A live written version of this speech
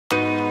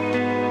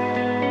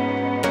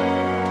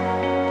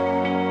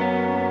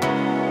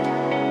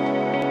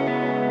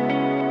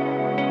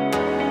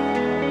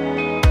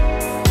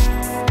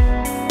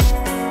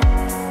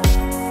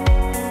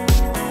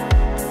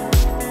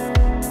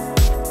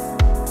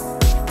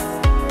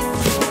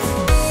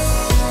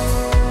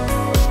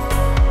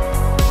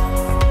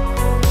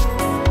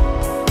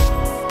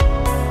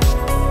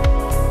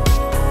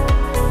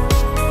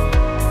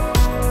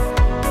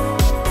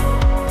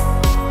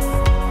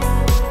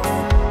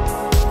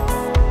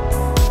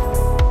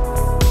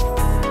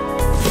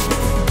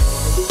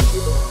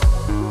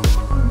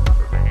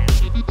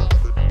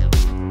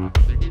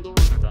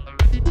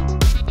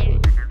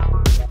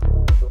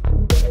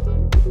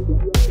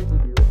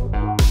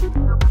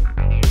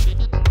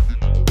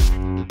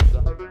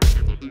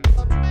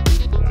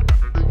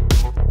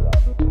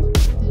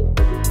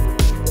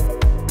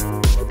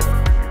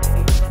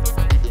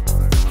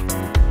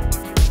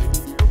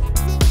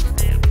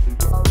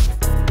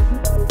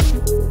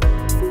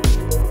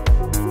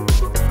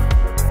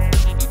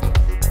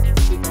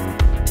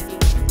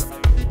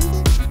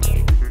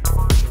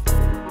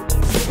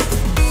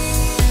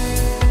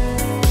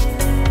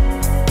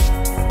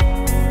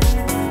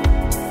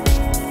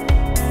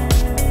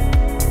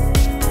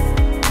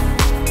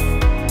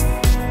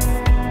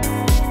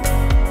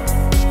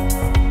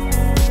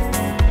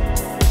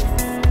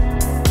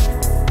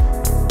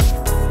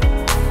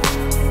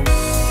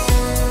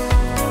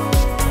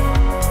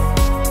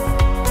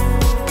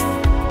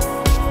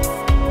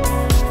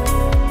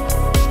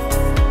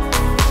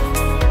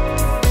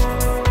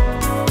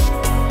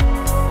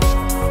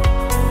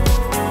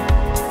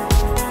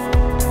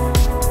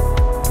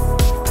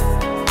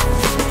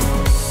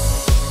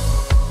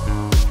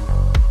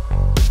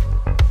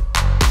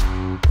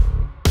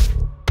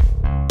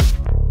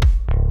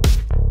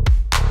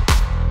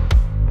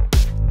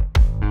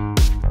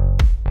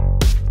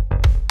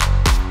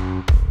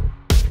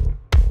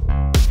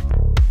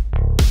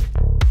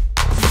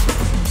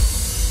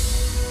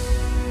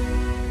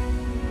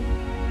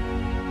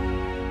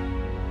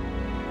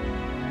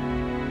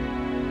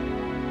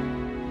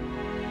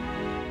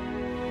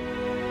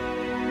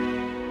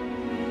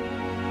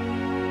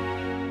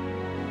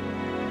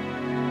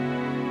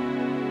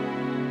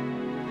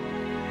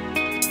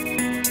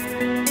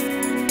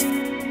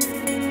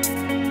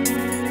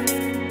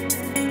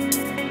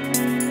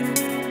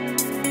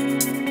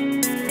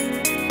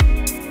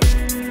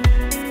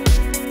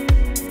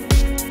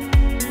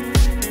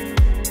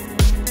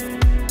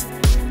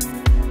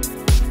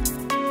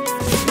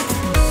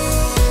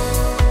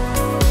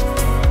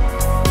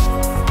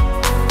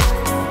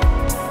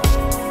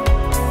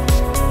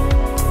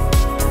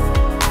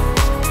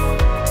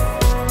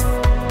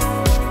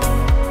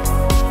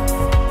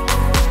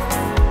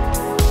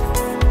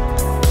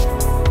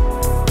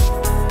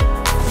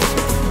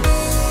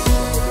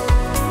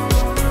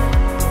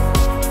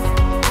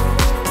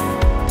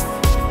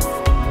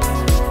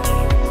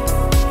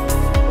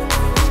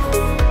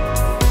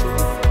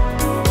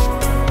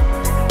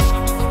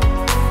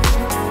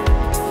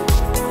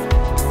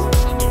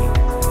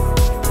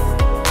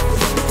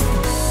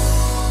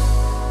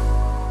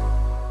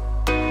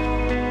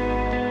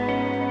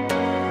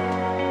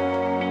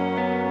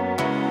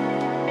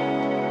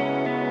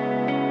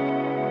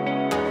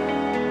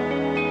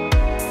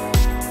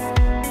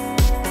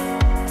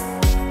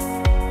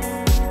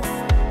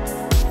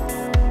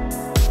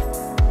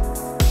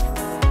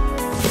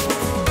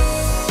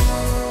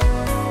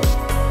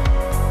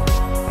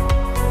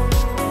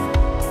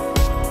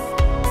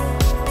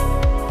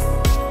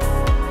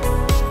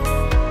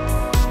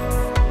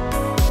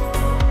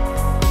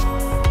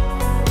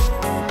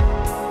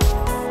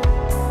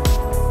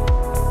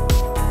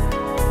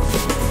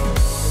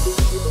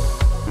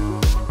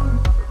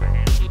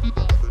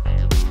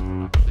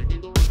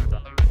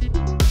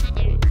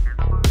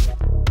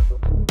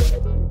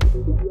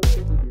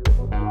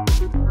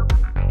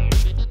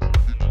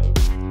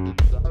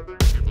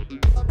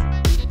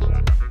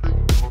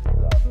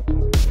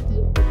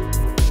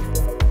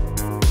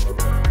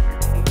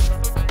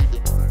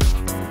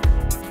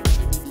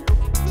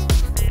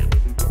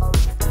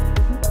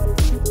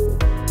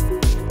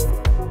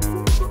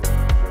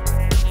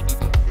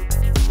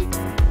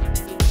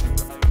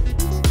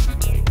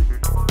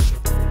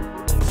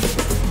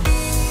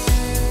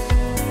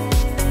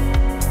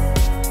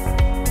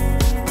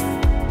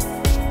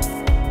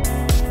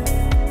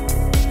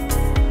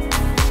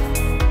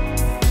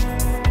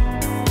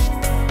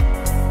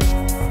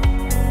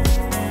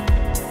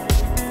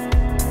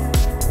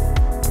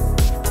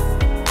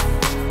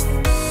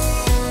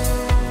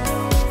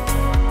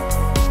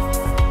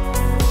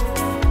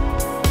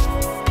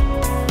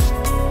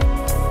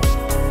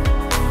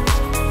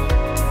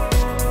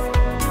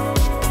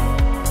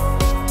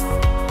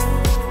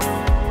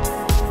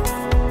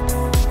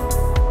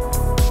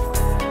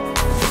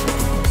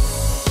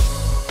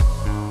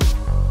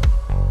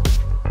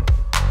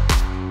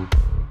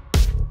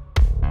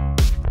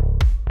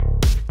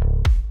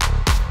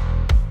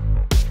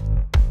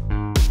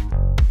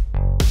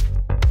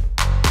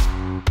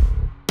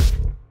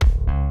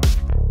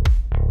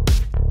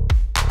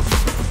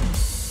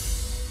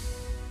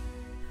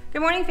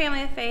Good morning,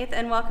 family of faith,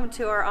 and welcome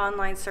to our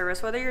online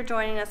service. Whether you're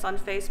joining us on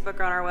Facebook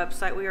or on our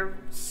website, we are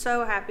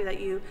so happy that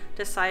you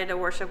decided to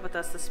worship with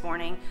us this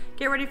morning.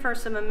 Get ready for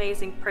some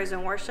amazing praise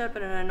and worship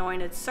and an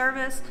anointed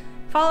service.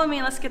 Follow me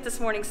and let's get this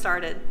morning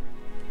started.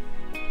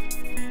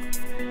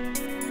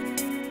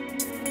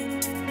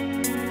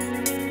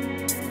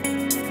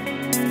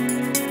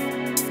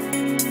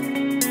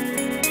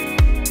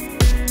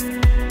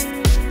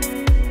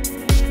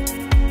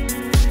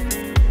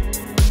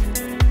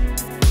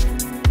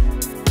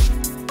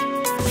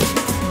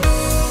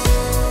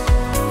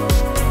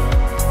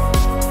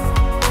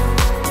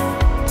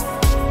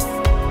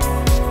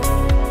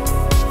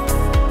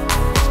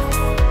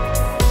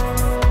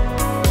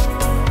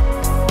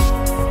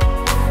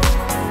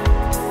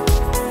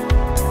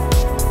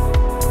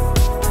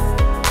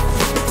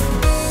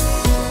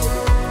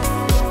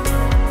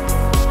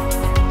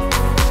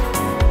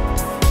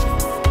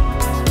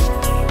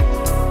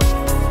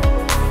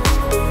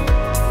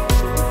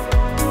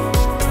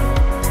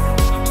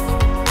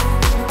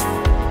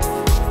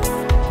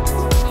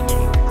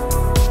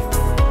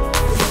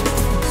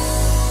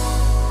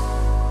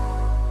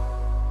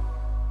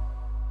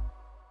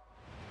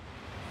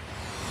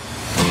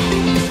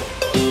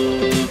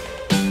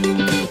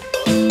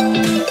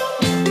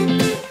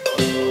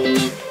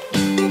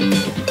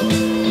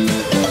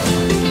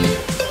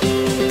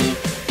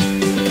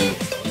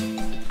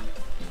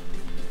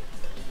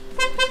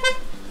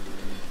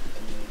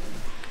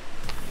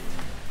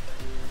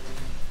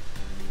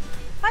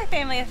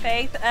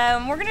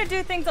 We're going to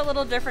do things a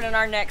little different in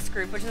our next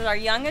group, which is our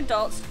young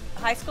adults,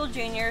 high school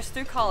juniors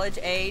through college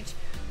age.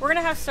 We're going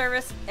to have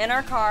service in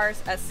our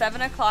cars at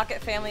 7 o'clock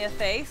at Family of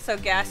Faith, so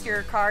gas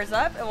your cars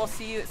up and we'll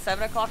see you at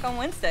 7 o'clock on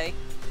Wednesday.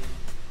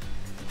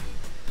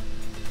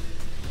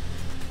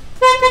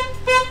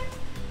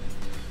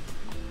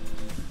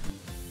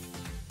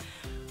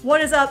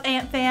 What is up,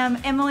 Aunt Fam?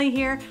 Emily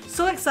here.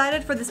 So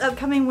excited for this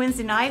upcoming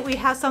Wednesday night. We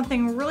have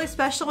something really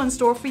special in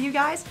store for you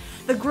guys.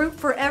 The group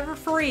Forever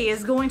Free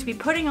is going to be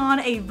putting on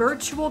a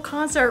virtual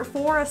concert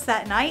for us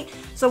that night.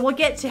 So we'll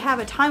get to have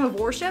a time of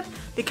worship.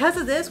 Because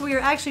of this, we are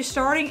actually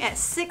starting at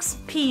 6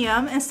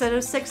 p.m. instead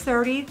of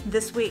 6:30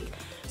 this week.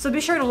 So be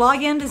sure to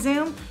log in to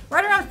Zoom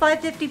right around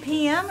 5:50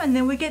 p.m. and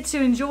then we get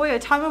to enjoy a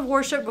time of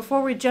worship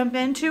before we jump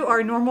into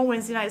our normal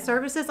Wednesday night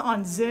services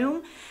on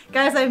Zoom.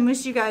 Guys, I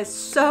miss you guys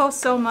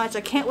so much.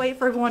 I can't wait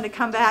for everyone to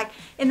come back.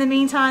 In the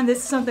meantime, this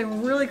is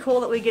something really cool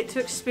that we get to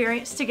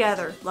experience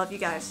together. Love you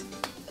guys.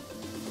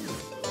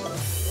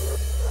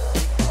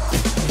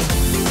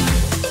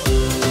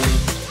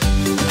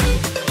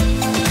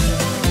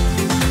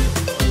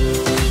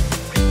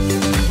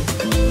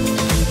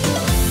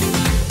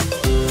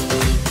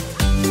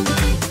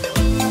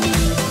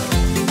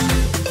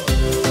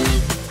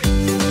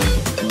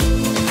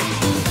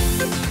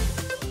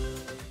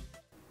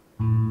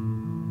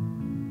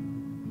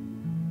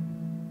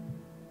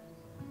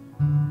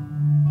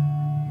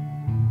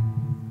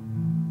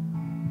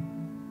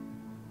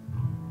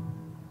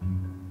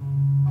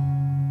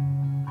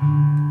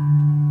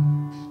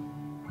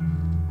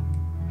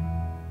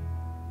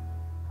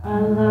 I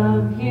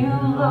love you,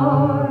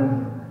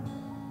 Lord.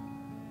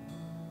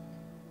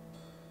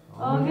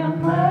 Oh, your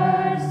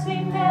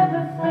mercy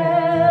never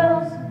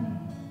fails me.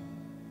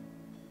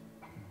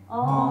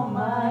 All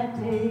my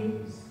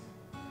days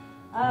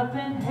I've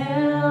been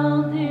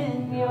held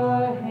in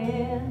your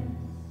hands.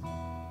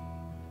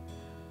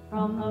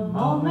 From the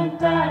moment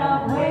that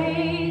I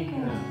wake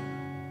up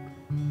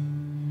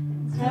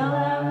until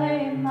I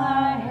lay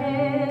my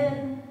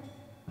head,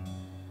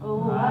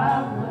 oh,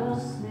 I will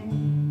sing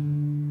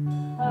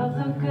of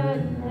the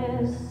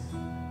goodness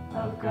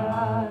of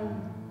God.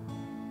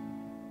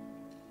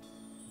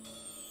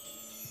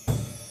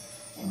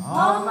 And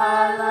all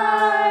my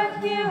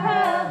life you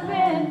have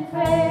been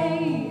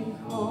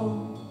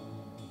faithful.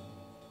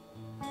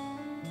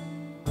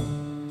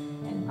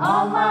 And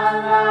all my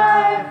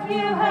life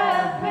you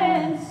have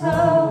been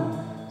so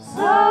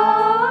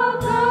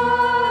good.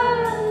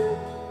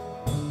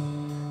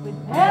 With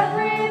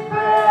every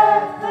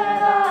breath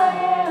that I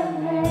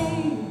am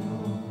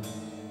able,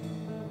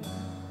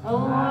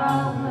 oh, I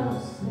will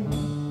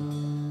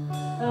sing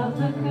of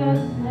the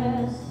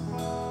goodness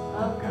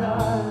of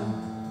God.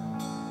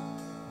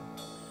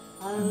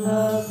 I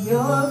love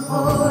your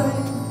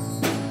voice.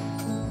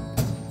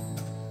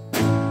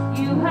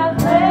 You have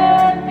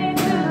led me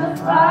to the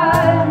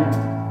fire,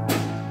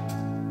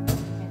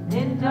 and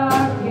in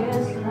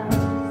darkest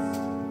nights,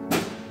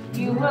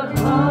 you were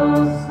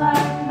close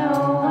like no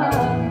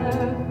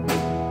other.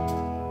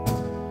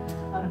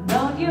 I've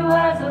known you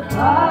as a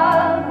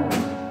father.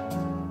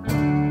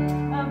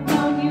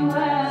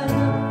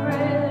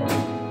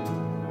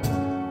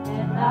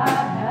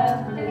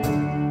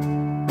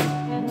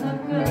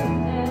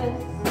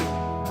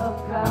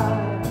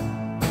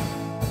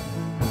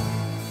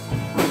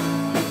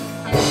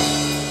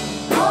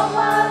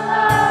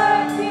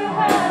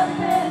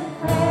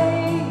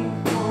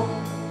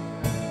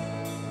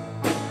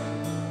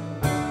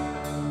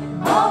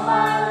 All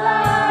my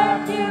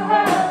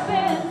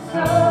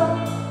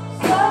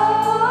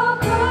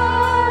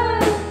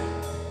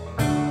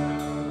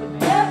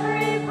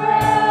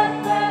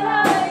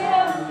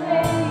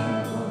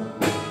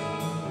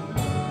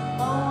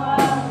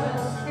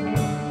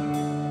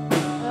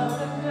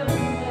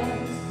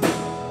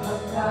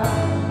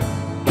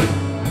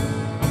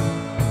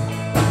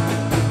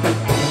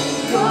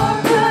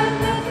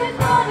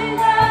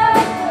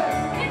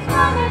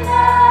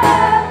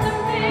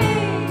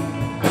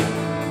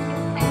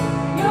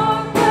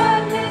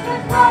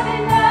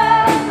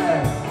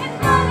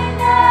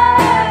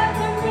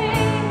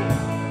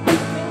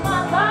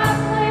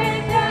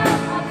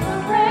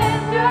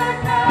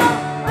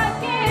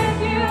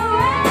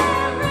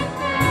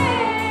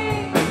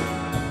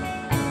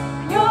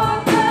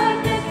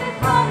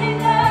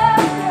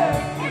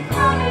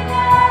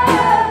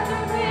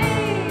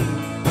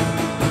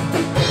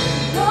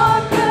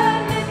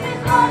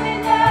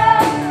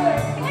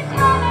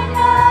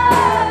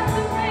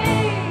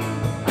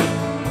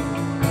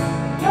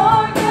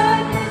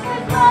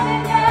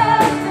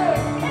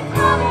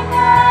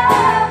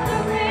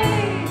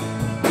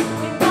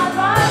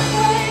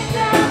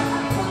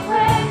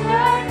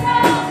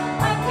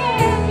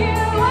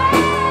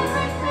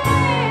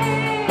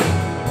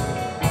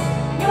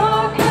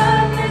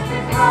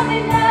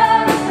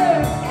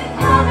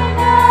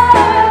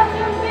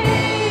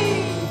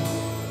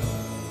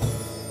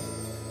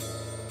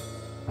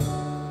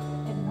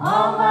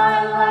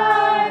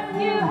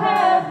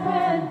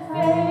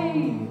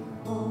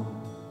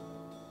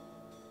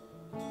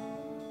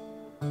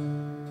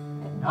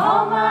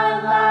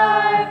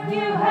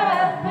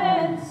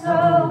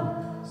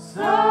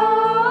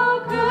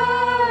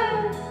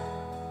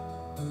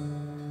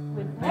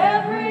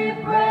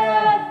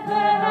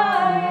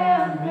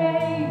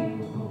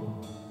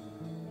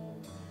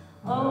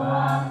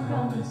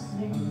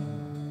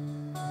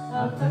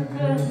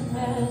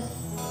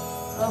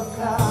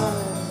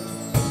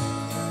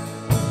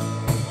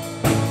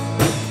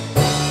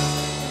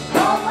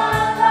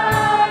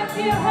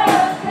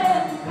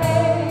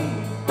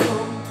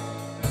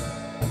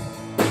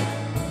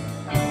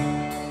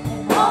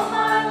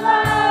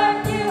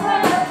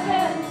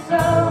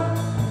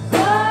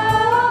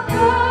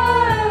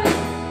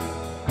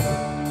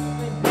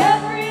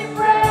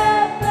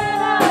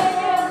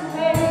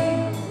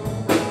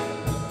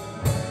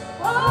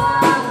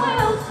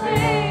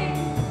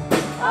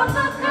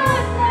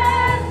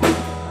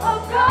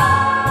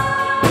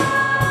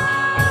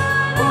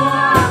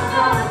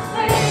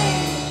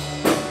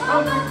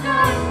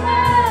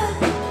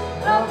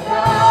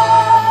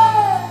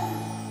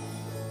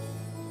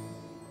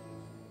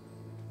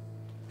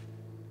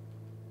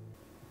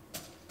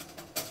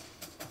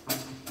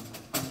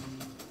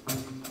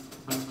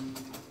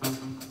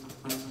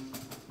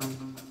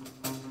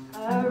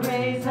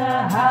raise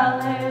a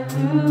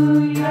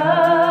hallelujah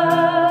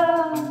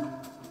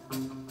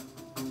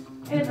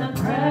in the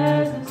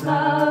presence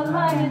of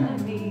my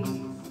enemies.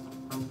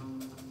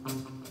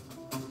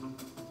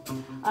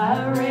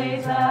 I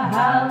raise a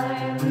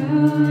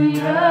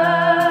hallelujah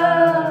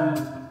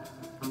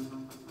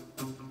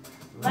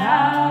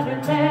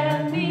louder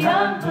than the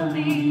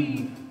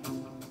unbelief.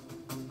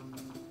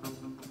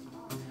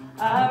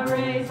 I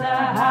raise a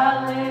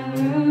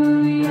hallelujah.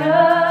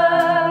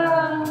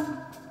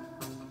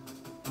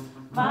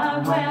 My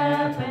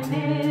weapon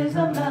is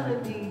a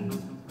melody.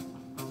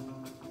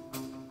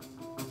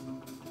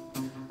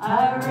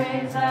 I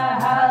raise a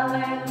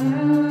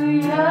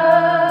hallelujah.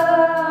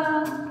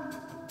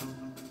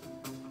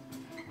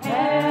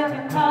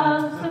 Heaven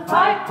comes to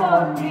fight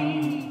for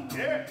me.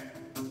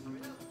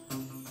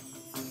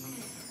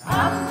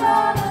 I'm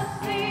gonna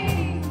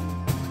sing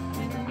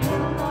in the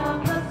middle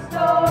of the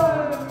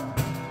storm.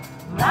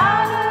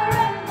 Louder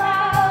and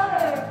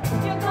louder,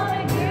 you're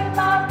gonna hear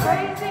my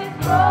praises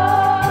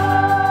roar.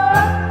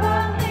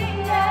 From the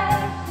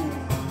ashes,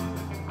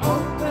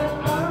 hope will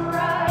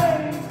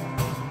arise.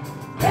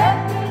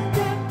 Death is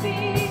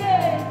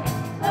defeated,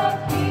 the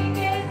King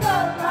is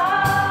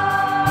alive.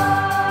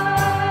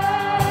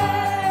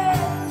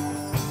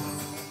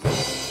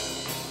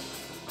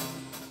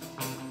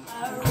 I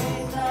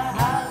raise a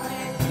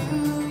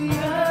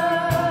hallelujah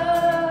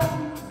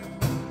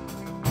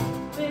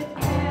with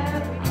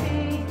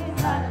everything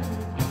inside of me.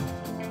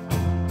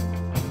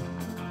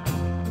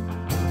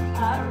 I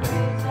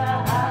raise a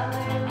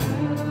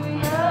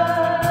hallelujah.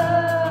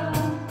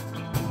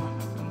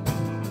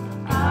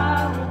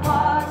 I will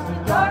watch the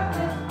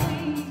darkness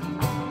flee.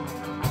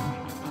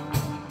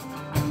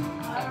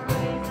 I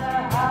raise a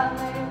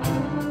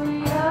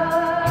hallelujah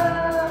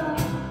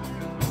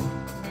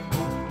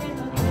in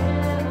the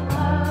middle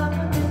of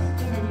the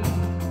mystery.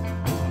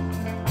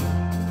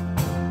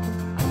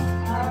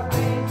 I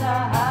raise a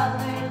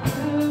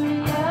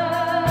hallelujah.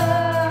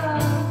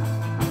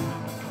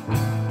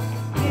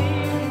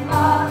 Hearing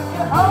lost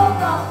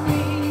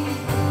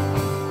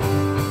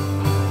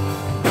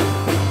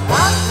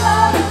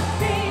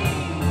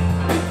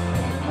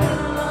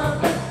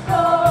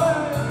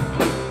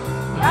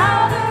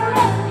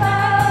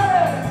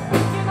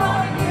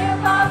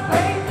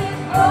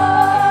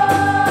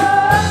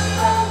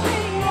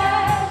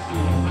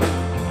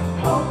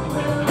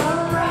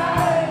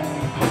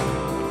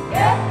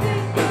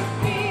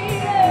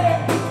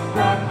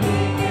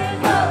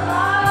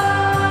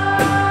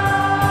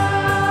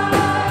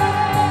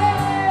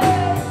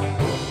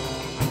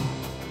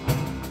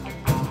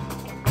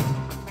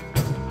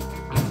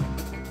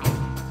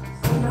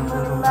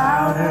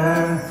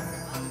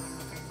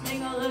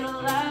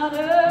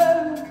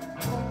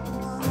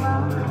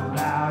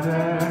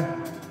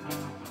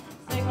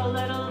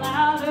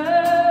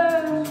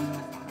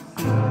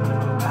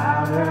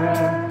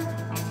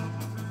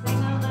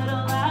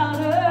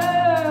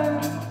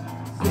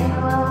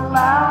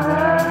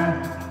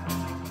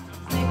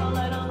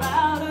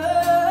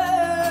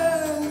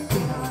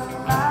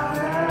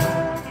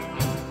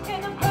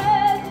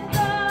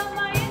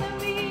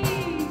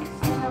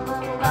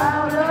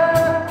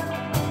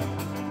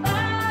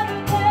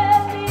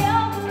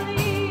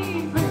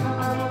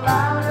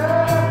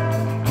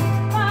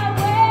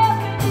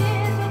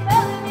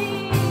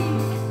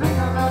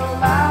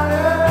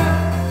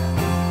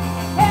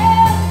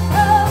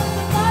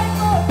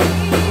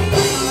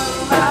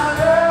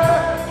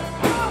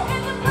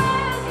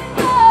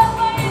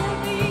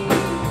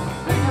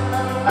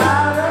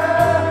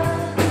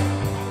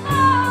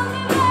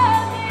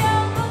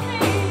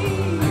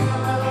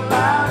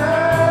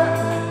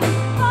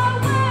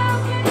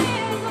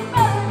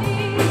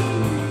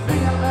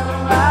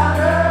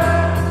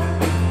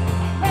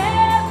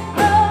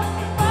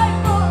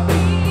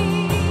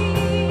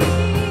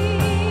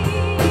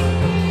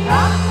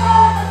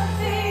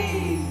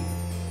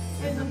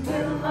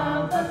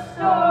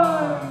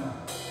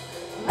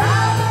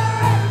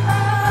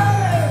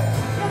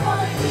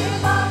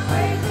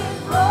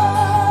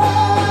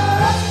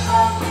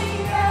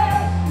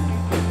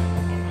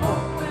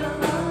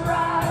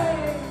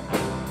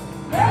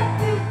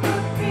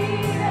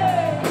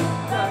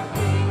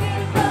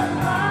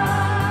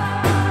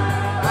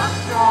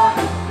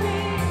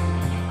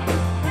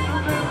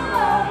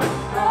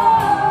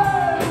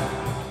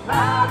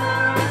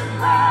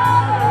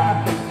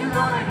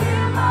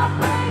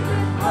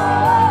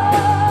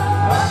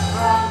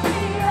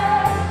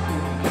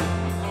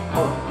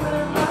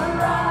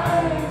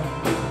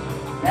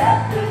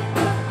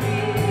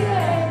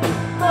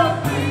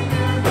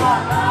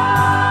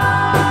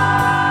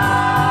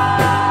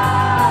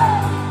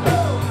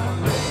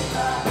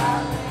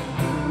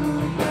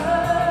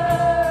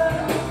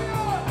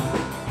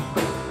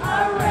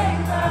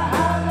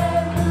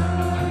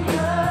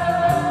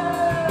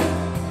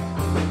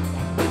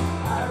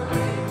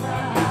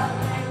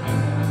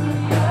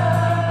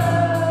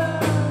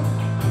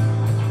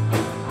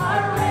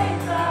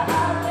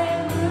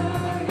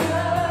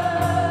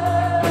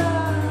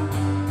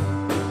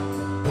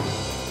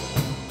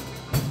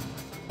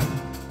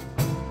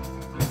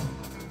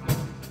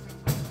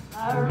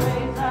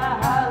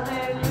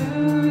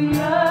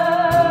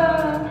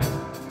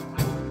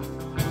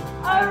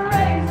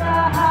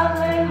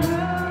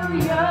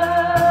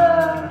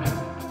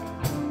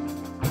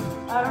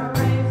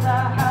raise a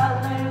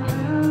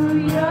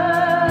hallelujah.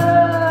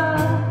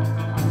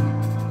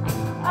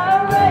 I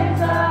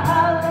raise a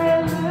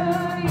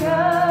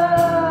hallelujah.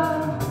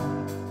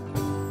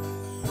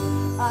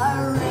 I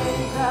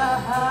raise a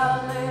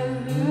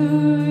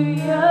hallelujah.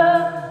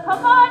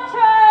 Come on,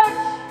 church.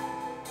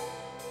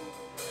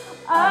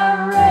 I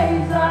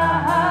raise a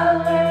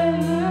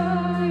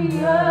hallelujah.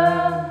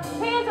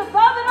 He's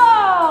above it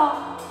all.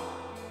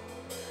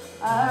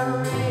 I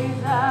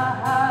raise a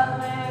hallelujah.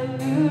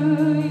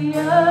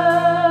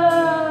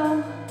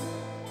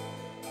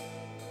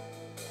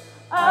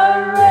 I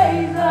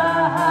raise a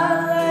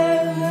hallelujah.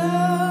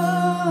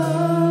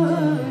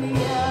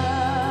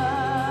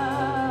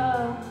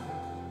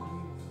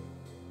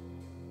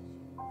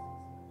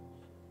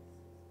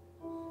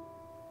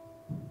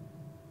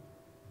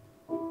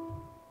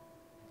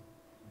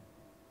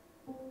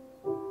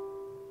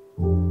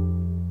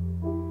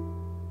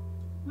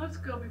 Let's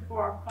go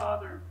before our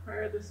Father in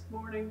prayer this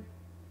morning.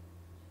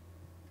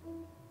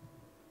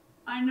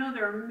 I know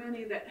there are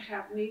many that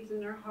have needs in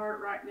their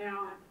heart right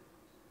now, and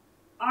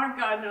our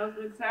God knows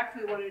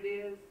exactly what it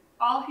is.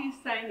 All He's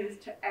saying is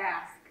to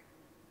ask.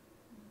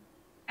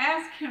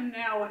 Ask Him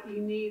now what you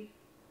need,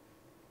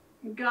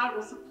 and God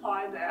will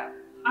supply that.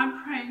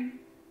 I'm praying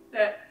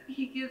that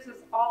He gives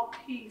us all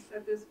peace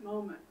at this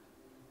moment.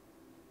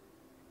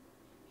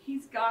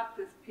 He's got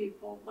this,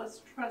 people.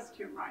 Let's trust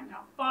Him right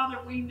now. Father,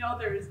 we know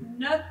there is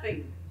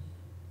nothing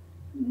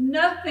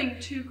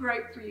too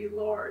great for you,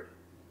 Lord.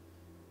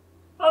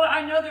 Father,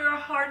 I know there are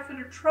hearts that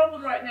are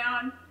troubled right now,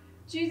 and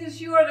Jesus,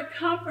 you are the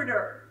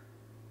comforter.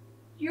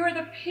 You are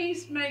the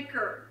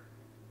peacemaker.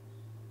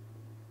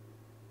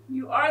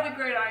 You are the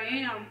great I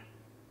am.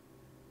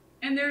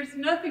 And there's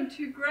nothing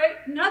too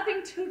great,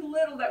 nothing too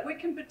little that we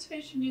can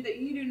petition you that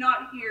you do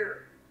not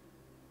hear.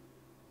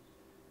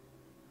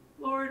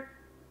 Lord,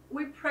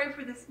 we pray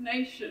for this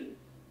nation.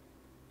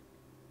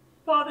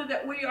 Father,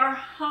 that we are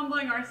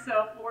humbling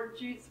ourselves, Lord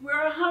Jesus. We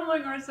are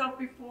humbling ourselves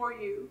before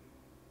you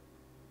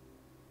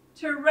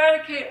to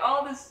eradicate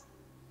all this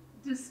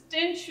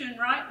distinction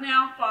right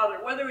now, Father,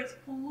 whether it's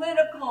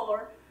political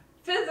or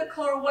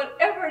physical or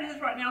whatever it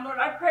is right now. Lord,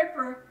 I pray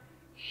for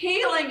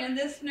healing in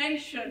this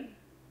nation,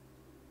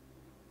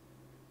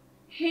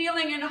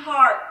 healing in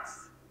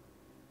hearts,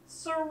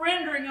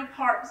 surrendering of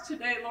hearts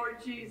today,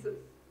 Lord Jesus.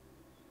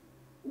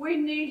 We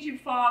need you,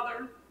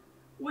 Father.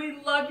 We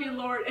love you,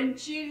 Lord. And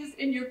Jesus,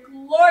 in your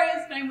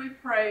glorious name we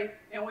pray.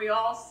 And we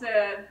all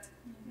said,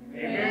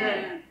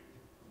 Amen.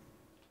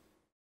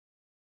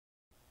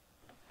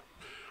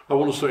 I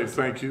want to say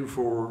thank you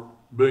for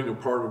being a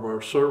part of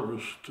our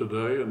service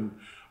today, and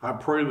I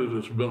pray that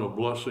it's been a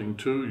blessing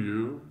to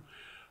you.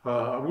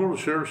 I'm going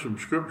to share some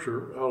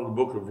scripture out of the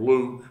book of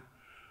Luke,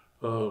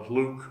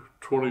 Luke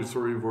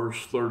 23,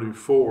 verse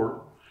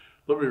 34.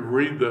 Let me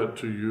read that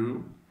to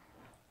you.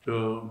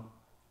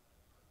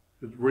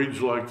 It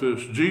reads like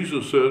this.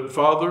 Jesus said,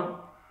 "Father,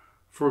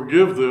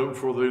 forgive them,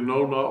 for they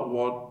know not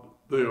what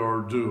they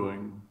are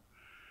doing."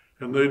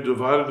 And they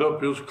divided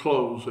up his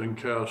clothes and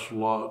cast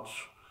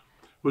lots.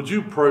 Would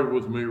you pray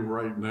with me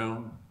right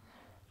now?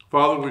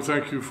 Father, we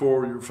thank you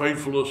for your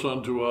faithfulness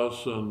unto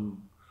us, and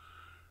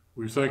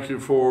we thank you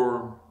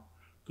for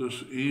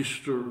this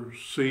Easter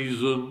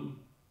season.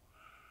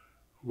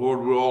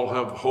 Lord, we all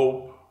have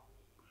hope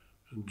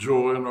and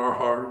joy in our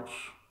hearts.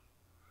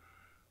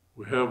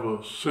 We have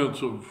a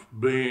sense of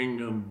being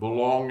and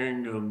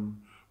belonging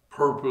and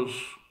purpose.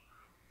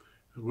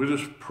 And we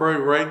just pray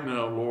right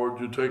now, Lord,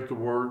 you take the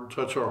word,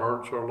 touch our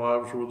hearts, our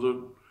lives with it,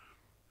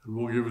 and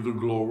we'll give you the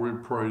glory,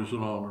 praise,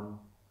 and honor.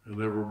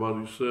 And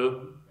everybody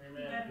said,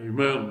 Amen.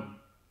 Amen.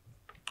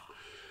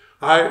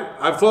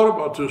 I've thought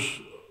about this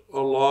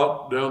a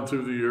lot down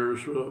through the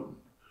years.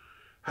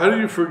 How do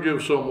you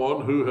forgive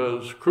someone who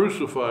has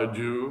crucified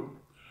you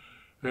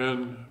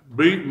and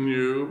beaten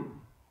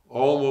you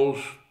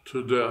almost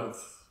to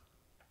death?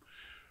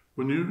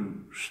 When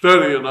you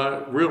study, and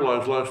I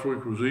realized last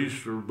week was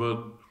Easter,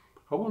 but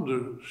I wanted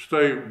to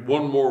stay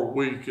one more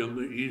week in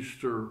the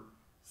Easter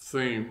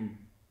theme.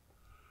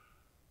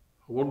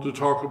 I wanted to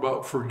talk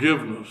about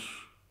forgiveness.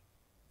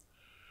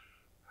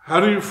 How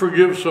do you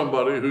forgive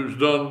somebody who's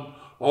done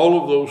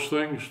all of those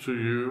things to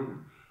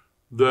you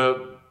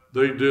that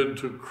they did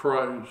to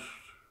Christ?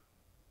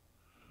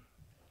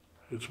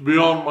 It's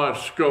beyond my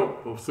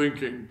scope of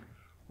thinking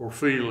or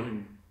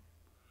feeling.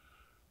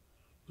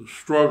 The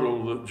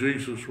struggle that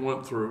Jesus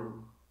went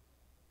through,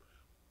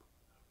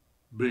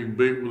 being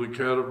beat with a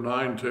cat of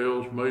nine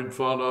tails, made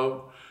fun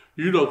of.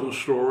 You know the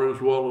story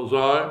as well as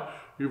I.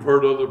 You've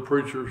heard other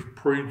preachers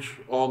preach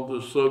on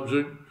this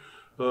subject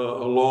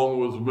along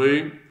with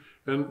me.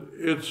 And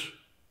it's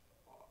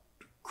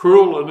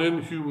cruel and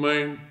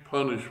inhumane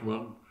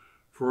punishment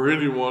for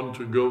anyone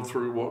to go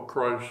through what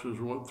Christ has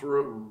went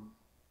through.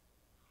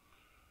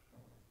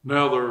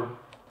 Now they're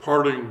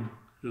parting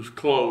his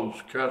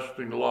clothes,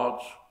 casting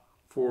lots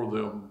for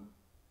them.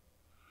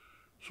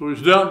 So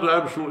he's down to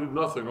absolutely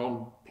nothing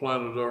on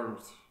planet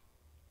Earth.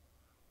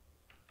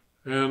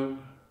 And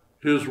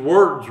his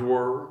words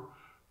were,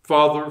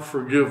 "Father,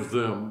 forgive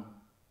them,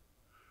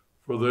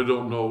 for they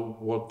don't know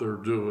what they're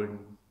doing.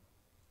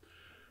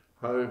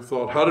 I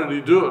thought, how did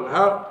he do it?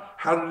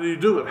 How did he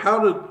do it?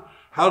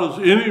 How does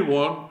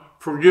anyone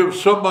forgive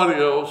somebody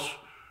else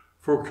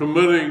for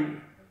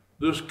committing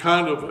this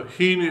kind of a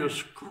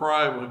heinous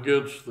crime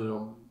against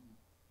them?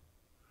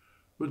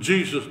 But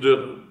Jesus did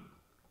it.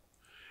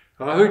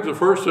 And I think the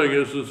first thing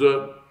is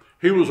that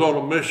he was on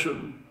a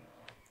mission.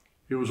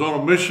 He was on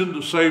a mission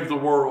to save the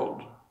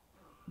world.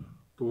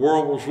 The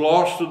world was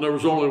lost, and there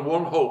was only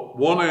one hope,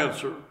 one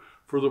answer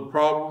for the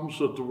problems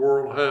that the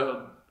world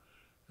had,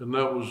 and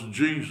that was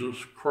Jesus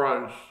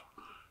Christ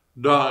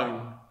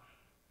dying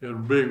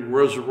and being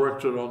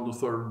resurrected on the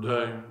third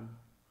day.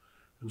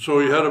 And so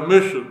he had a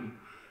mission.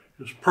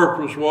 His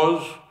purpose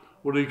was,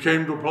 when he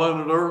came to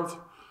planet Earth,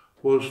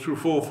 was to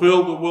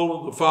fulfill the will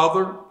of the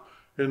Father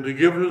and to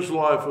give his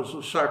life as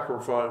a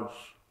sacrifice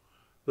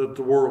that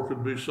the world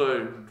could be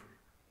saved.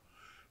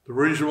 The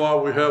reason why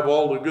we have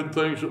all the good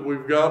things that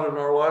we've got in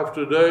our life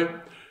today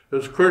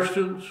as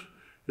Christians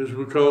is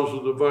because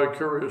of the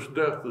vicarious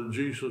death that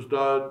Jesus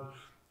died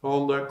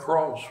on that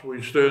cross.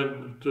 We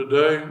stand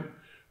today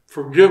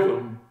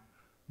forgiven,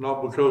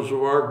 not because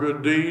of our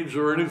good deeds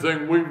or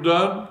anything we've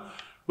done,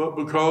 but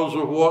because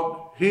of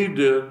what he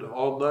did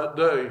on that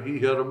day. He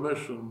had a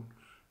mission,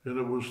 and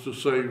it was to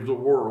save the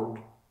world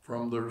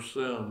from their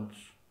sins.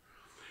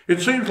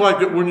 It seems like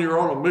that when you're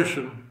on a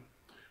mission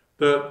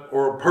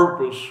or a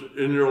purpose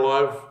in your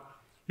life,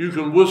 you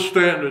can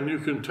withstand and you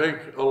can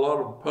take a lot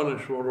of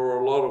punishment or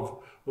a lot of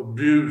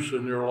abuse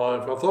in your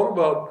life. I thought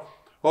about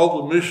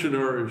all the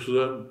missionaries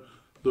that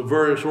the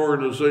various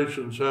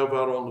organizations have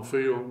out on the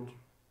field.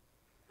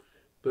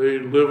 They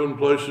live in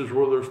places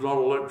where there's not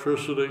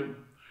electricity,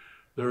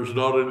 there's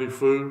not any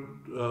food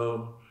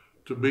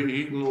to be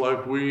eaten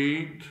like we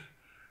eat.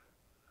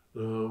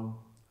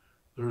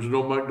 There's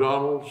no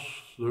McDonald's,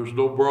 there's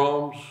no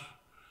Brahms.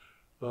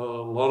 A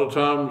lot of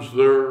times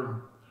they're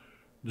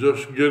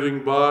just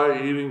getting by,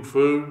 eating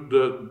food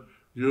that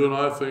you and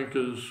I think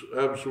is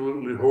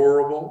absolutely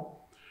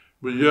horrible,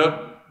 but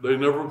yet they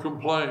never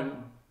complain.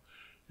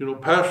 You know,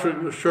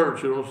 pastoring this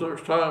church,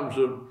 there's times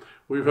that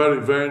we've had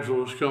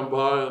evangelists come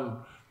by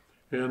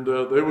and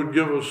they would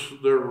give us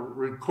their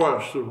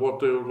request of what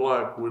they would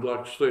like. We'd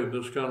like to stay in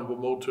this kind of a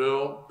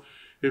motel.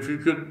 If you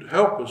could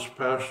help us,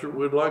 Pastor,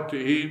 we'd like to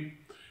eat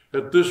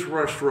at this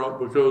restaurant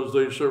because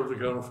they serve the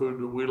kind of food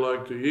that we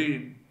like to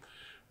eat.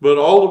 But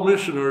all the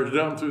missionaries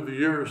down through the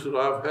years that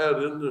I've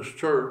had in this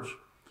church,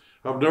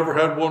 I've never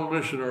had one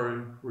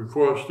missionary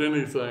request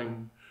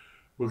anything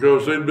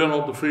because they'd been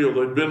on the field,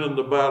 they'd been in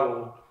the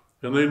battle,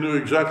 and they knew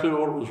exactly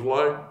what it was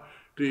like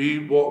to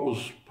eat what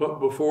was put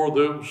before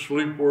them,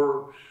 sleep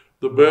where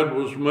the bed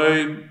was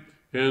made,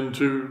 and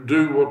to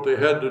do what they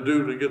had to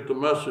do to get the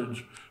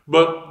message.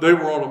 But they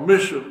were on a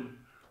mission,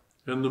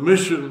 and the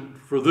mission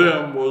for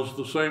them was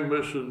the same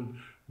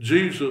mission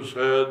Jesus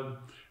had,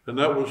 and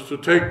that was to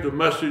take the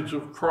message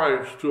of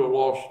Christ to a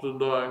lost and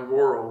dying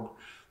world.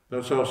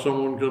 That's how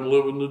someone can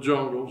live in the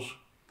jungles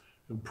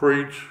and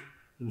preach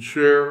and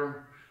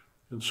share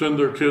and send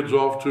their kids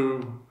off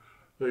to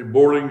a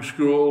boarding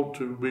school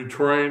to be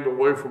trained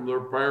away from their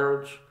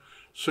parents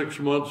 6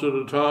 months at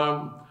a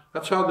time.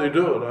 That's how they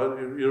do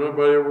it.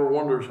 Nobody ever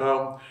wonders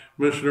how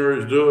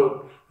missionaries do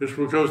it. It's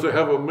because they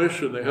have a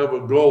mission, they have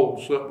a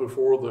goal set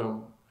before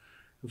them.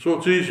 And so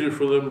it's easy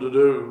for them to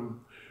do.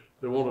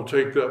 They want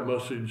to take that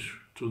message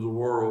to the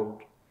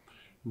world.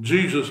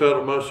 Jesus had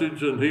a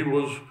message, and he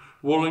was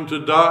willing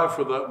to die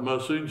for that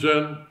message.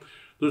 And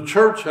the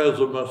church has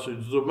a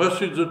message. The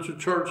message that the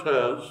church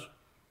has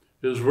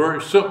is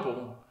very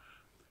simple.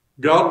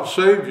 God will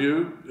save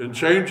you and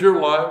change your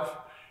life,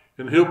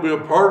 and he'll be a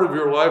part of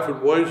your life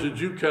in ways that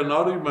you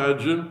cannot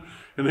imagine,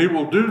 and he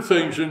will do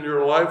things in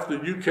your life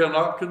that you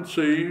cannot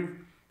conceive,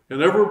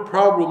 and every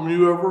problem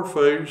you ever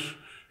face,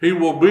 he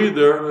will be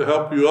there to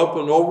help you up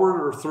and over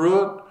it or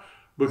through it,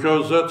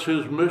 because that's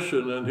his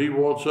mission, and he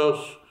wants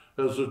us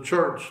as a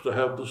church to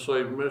have the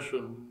same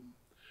mission.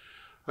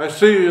 I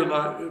see, and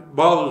it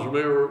bothers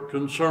me or it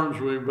concerns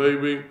me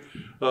maybe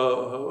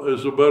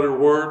is a better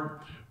word,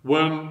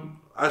 when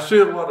I see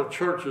a lot of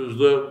churches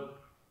that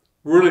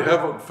really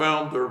haven't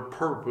found their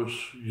purpose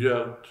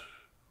yet.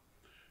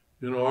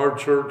 Our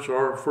church,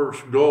 our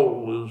first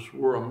goal is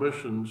we're a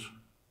missions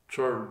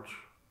church.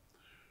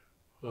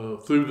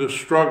 Through this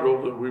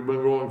struggle that we've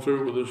been going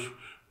through with this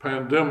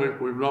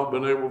pandemic, we've not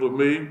been able to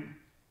meet.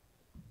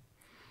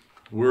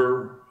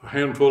 A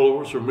handful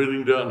of us are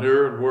meeting down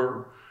here, and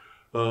we're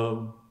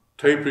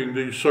taping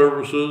these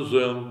services,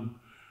 and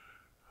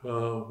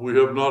we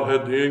have not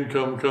had the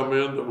income come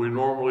in that we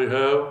normally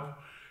have.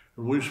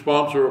 And we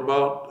sponsor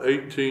about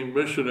 18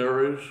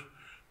 missionaries,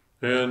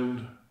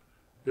 and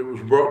it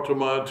was brought to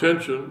my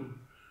attention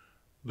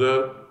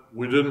that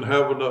we didn't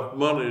have enough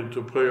money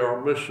to pay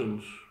our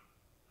missions.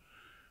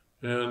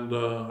 And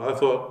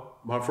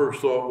my first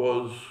thought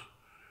was,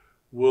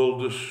 we'll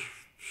just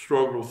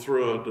struggle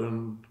through it,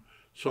 and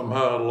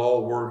somehow it'll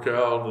all work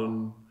out,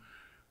 and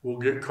we'll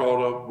get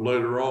caught up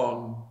later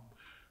on.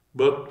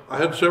 But I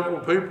had several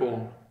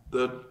people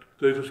that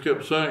they just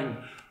kept saying,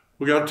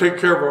 We got to take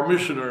care of our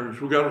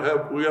missionaries. We got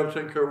to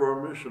take care of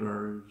our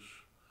missionaries.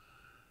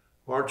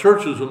 Our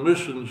church is a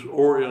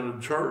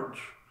missions-oriented church.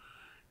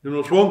 You know,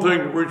 it's one thing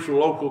to reach the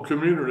local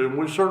community, and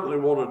we certainly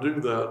want to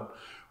do that.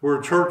 We're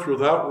a church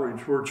with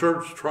outreach. We're a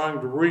church trying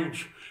to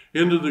reach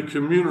into the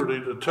community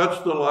to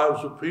touch the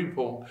lives of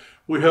people.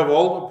 We have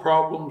all the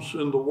problems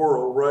in the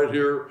world right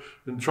here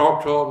in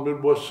Choctaw and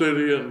Midwest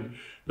City, and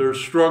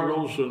there's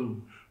struggles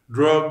and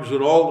drugs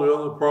and all the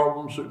other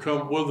problems that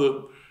come with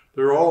it.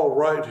 They're all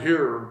right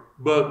here,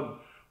 but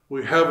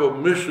we have a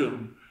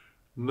mission,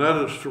 and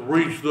that is to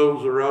reach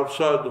those that are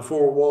outside the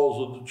four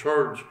walls of the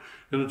church.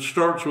 And it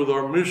starts with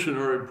our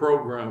missionary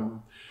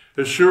program.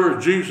 As sure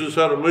as Jesus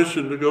had a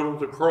mission to go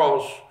to the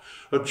cross,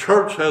 a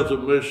church has a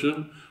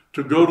mission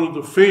to go to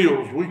the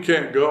fields. We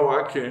can't go.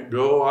 I can't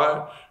go.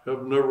 I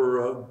have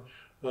never I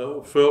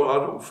don't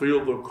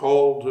feel the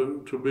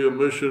call to be a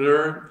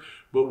missionary,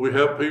 but we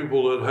have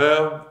people that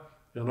have,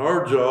 and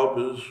our job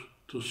is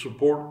to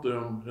support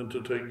them and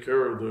to take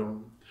care of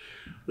them.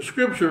 The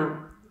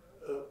scripture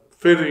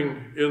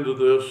fitting into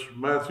this,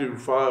 Matthew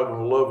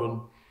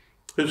 5:11,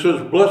 it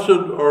says, "Blessed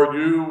are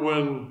you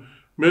when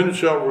men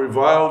shall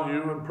revile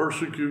you and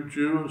persecute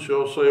you and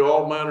shall say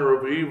all manner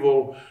of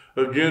evil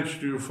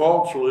against you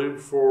falsely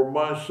for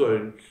my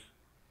sake."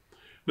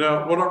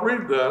 Now, when I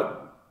read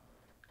that,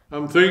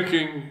 I'm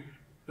thinking,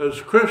 as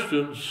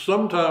Christians,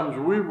 sometimes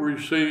we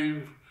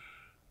receive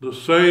the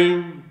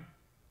same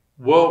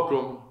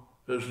welcome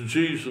as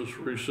Jesus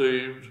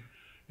received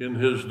in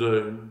his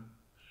day.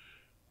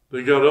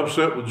 They got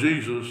upset with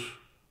Jesus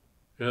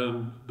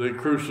and they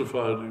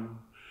crucified him.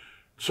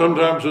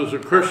 Sometimes as a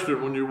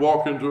Christian, when you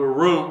walk into a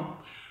room,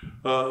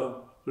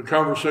 the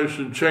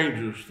conversation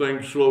changes,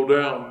 things slow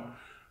down.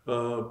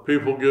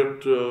 People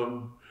get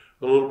a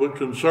little bit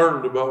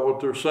concerned about what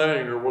they're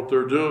saying or what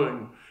they're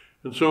doing.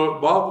 And so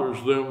it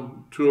bothers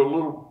them to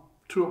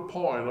a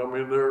point. I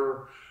mean,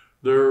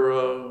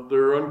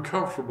 they're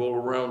uncomfortable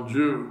around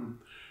you.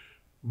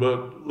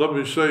 But let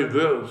me say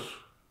this,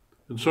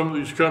 in some of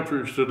these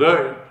countries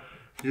today,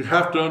 you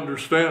have to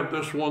understand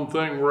this one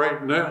thing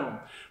right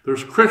now.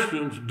 There's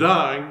Christians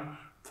dying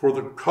for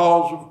the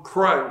cause of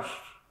Christ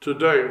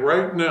today,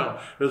 right now.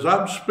 As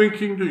I'm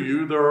speaking to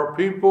you, there are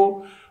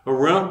people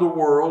around the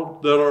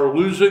world that are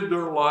losing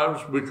their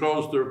lives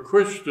because they're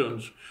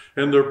Christians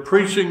and they're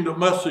preaching the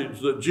message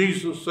that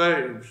Jesus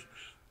saves.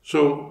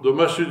 So the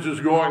message is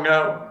going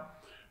out,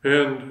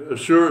 and as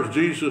sure as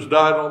Jesus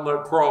died on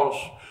that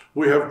cross,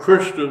 we have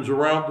Christians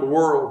around the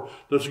world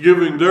that's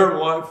giving their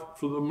life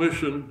for the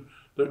mission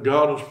that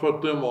God has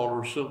put them on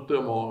or sent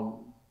them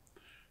on.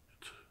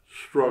 It's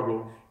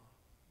struggle.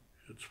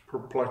 It's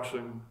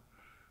perplexing.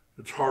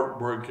 It's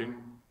heartbreaking.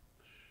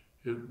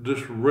 It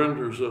just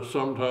renders us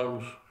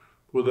sometimes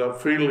with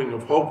that feeling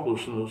of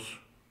hopelessness.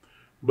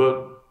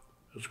 But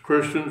as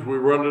Christians, we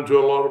run into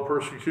a lot of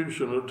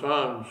persecution at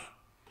times.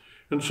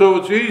 And so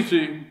it's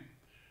easy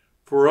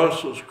for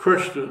us as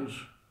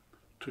Christians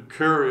to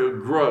carry a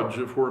grudge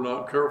if we're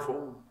not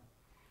careful.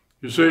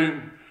 You see,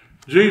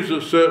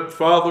 Jesus said,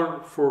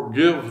 "Father,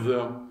 forgive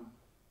them."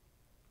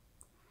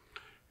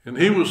 And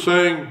he was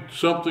saying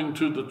something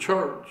to the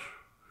church.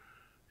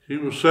 He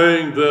was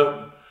saying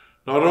that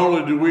not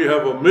only do we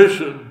have a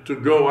mission to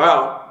go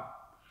out,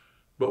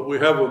 but we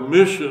have a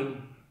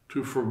mission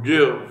to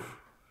forgive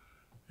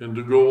and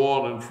to go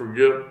on and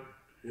forget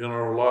in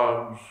our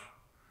lives.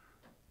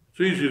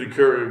 It's easy to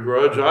carry a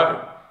grudge.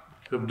 I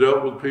have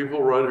dealt with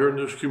people right here in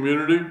this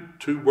community.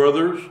 Two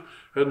brothers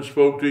hadn't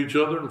spoke to each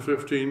other in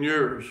 15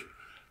 years.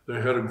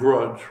 They had a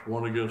grudge,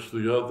 one against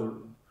the other.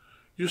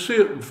 You see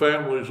it in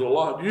families a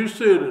lot. You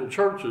see it in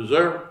churches.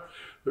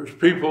 There's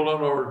people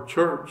in our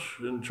church,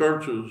 in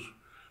churches,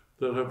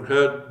 that have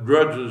had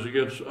grudges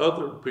against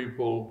other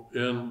people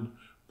in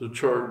the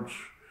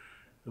church.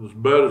 And as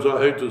bad as I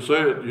hate to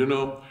say it, you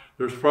know,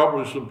 there's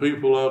probably some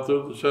people out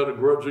there that's had a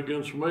grudge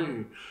against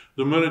me.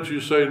 The minute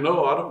you say,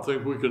 "No, I don't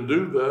think we can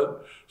do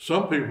that,"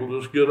 some people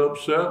just get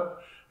upset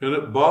and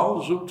it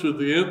bothers them to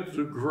the nth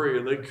degree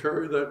and they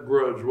carry that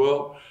grudge.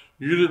 Well,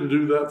 you didn't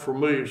do that for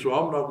me, so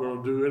I'm not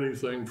going to do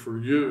anything for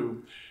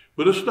you.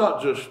 But it's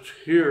not just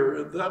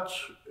here.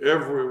 That's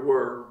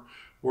everywhere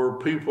where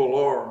people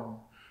are,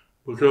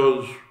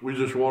 because we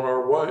just want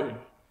our way.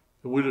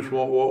 And we just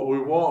want what we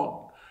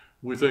want.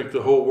 We think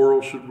the whole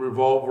world should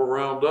revolve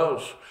around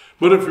us.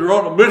 But if you're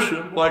on a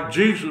mission, like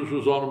Jesus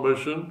was on a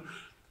mission,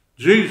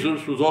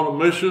 Jesus was on a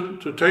mission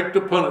to take the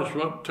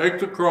punishment, take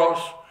the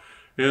cross,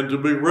 and to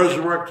be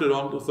resurrected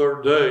on the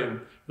third day.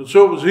 And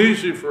so it was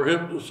easy for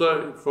him to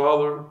say,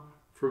 "Father,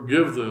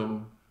 forgive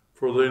them,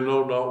 for they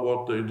know not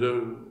what they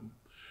do."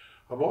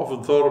 I've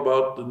often thought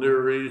about the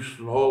Near East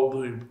and all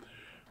the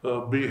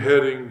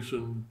beheadings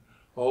and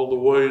all the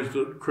ways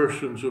that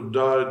Christians have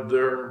died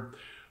there.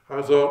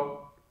 I thought,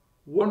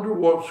 wonder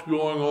what's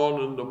going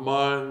on in the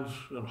minds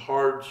and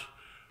hearts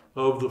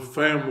of the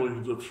family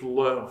that's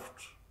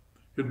left.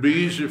 It'd be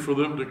easy for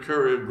them to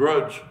carry a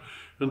grudge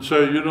and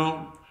say, you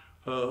know,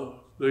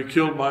 they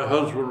killed my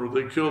husband, or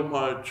they killed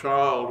my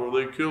child, or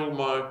they killed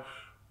my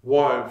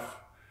wife.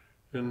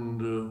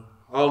 And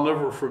I'll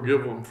never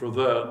forgive them for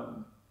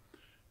that.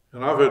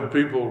 And I've had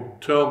people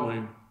tell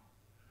me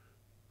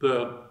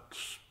that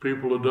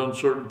people have done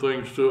certain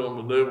things to them,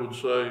 and they would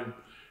say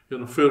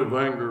in a fit of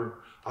anger,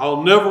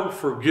 I'll never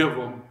forgive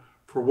them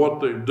for what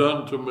they've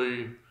done to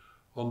me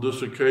on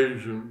this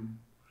occasion.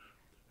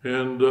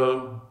 And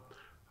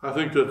I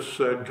think that's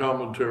sad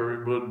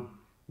commentary, but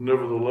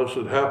nevertheless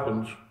it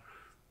happens.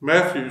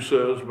 Matthew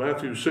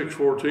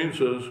 6:14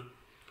 says,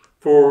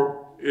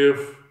 for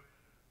if,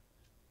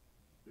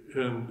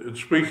 and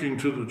it's speaking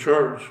to the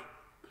church,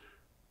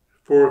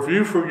 for if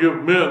you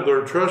forgive men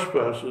their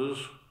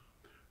trespasses,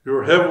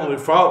 your heavenly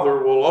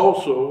Father will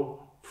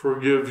also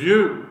forgive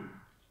you.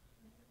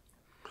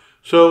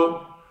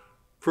 So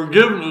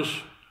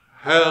forgiveness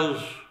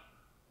has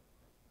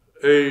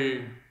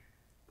an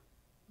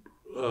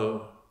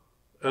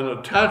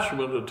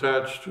attachment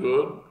attached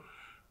to it,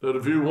 that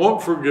if you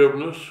want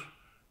forgiveness,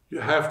 you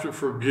have to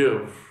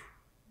forgive.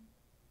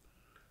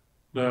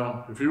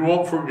 Now, if you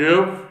won't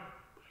forgive,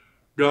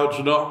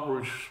 God's not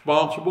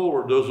responsible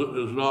or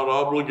is not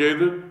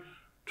obligated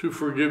to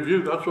forgive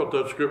you. That's what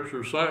that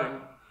scripture is saying.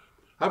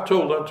 I've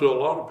told that to a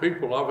lot of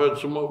people. I've had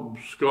some of them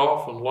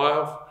scoff and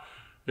laugh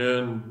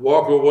and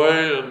walk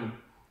away.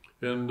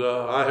 And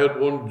I had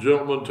one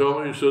gentleman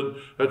tell me, he said,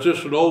 that's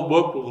just an old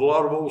book with a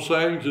lot of old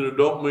sayings and it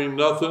don't mean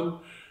nothing.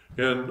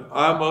 And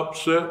I'm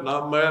upset and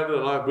I'm mad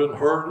and I've been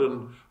hurt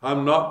and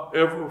I'm not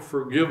ever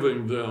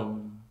forgiving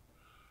them.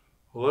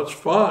 Well, that's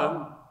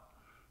fine,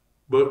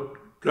 but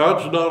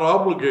God's not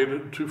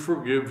obligated to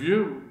forgive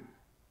you.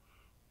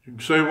 You can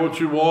say what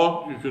you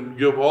want. You can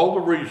give all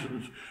the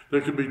reasons.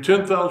 There could be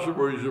 10,000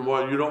 reasons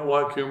why you don't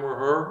like him or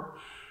her.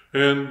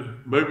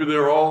 And maybe they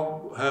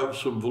all have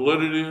some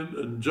validity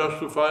and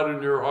justified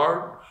in your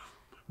heart.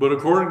 But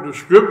according to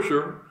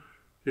Scripture,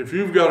 if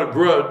you've got a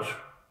grudge,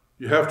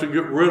 you have to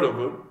get rid of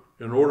it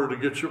in order to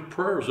get your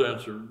prayers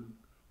answered.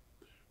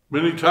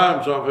 Many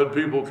times I've had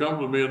people come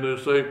to me and they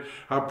say,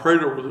 I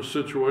prayed over this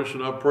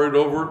situation. I prayed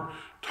over it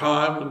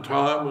time and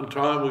time and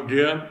time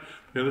again.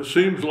 And it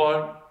seems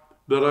like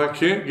that I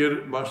can't get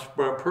it, my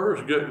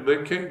prayers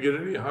they can't get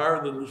any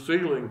higher than the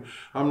ceiling.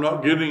 I'm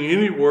not getting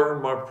anywhere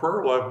in my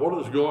prayer life. What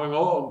is going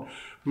on?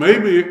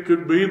 Maybe it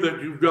could be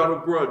that you've got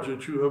a grudge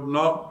that you have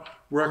not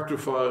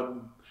rectified.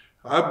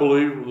 I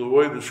believe the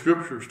way the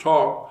scriptures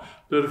talk,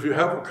 that if you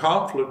have a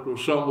conflict with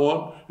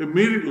someone,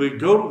 immediately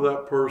go to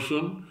that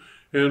person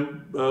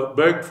and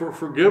beg for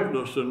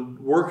forgiveness and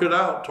work it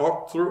out,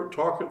 talk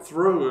it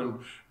through and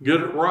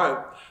get it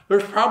right.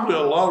 There's probably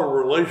a lot of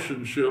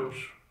relationships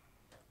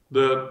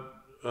that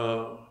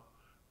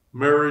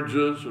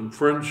marriages and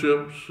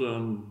friendships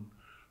and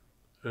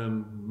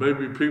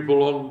maybe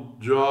people on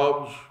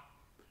jobs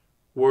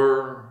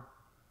where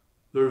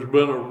there's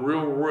been a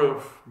real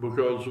rift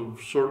because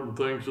of certain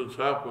things that's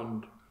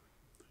happened.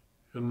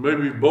 And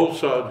maybe both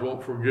sides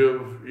won't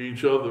forgive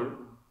each other.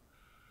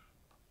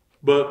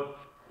 But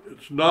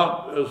it's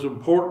not as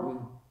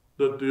important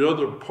that the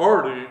other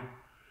party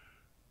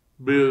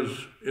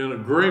is in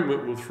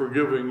agreement with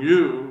forgiving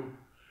you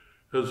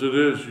as it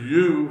is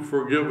you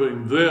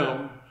forgiving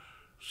them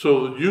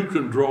so that you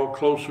can draw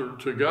closer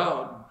to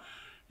God.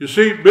 You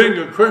see, being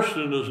a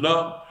Christian is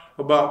not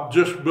about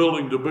just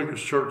building the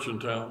biggest church in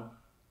town.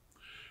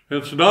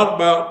 It's not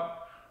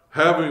about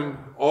having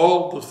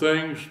all the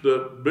things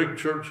that big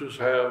churches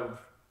have.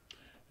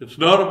 It's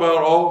not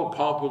about all the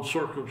pomp and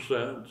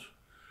circumstance.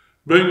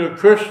 Being a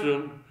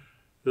Christian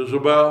is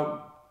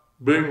about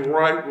being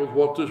right with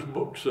what this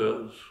book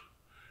says.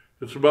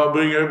 It's about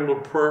being able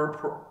to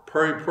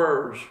pray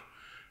prayers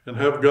and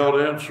have God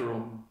answer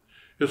them.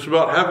 It's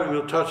about having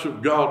the touch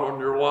of God on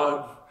your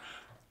life.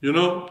 You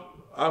know,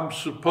 I'm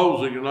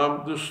supposing, and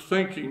I'm just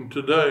thinking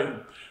today,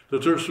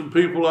 that there's some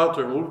people out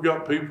there. We've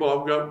got people,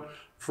 I've got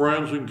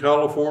friends in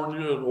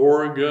California and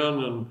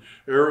Oregon and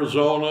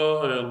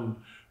Arizona and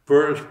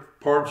various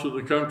parts of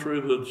the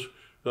country that's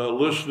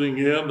listening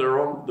in. They're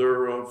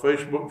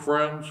Facebook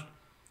friends.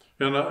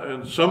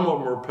 And some of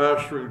them are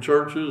pastoring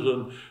churches.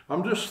 And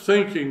I'm just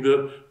thinking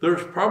that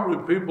there's probably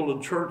people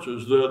in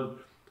churches that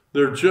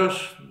they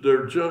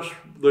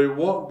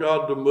want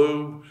God to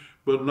move,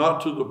 but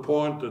not to the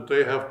point that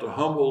they have to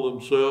humble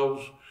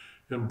themselves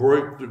and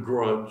break the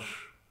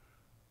grudge.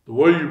 The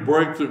way you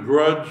break the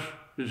grudge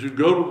is you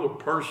go to the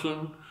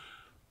person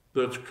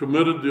that's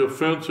committed the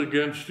offense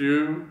against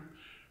you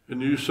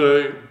and you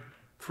say,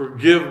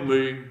 forgive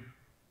me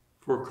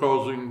for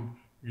causing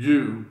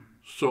you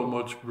so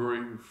much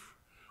grief.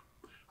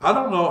 I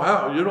don't know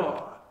how, you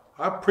know,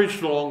 I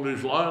preached along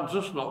these lines.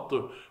 This is not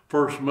the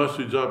first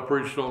message I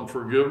preached on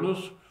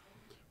forgiveness,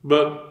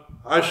 but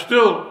I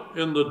still,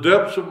 in the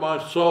depths of my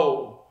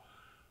soul,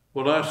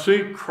 when I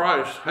see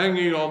Christ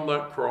hanging on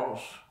that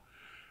cross,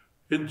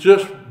 it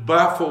just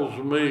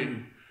baffles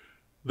me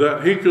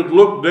that he could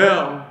look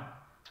down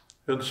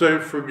and say,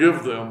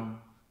 forgive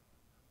them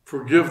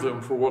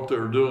for what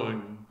they're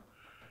doing.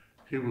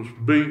 He was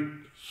beat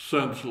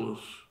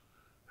senseless,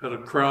 had a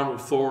crown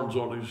of thorns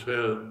on his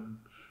head.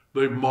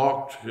 They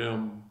mocked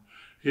him.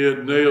 He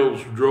had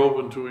nails drove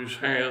into his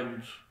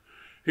hands.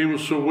 he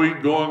was so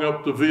weak going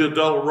up the Via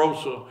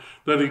Dolorosa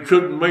that he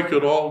couldn't make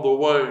it all the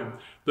way,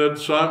 that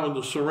Simon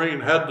the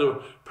Cyrene had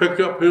to pick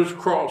up his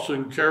cross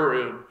and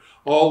carry it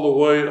all the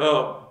way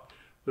up.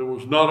 There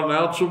was not an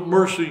ounce of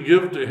mercy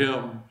given to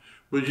him,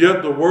 but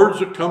yet the words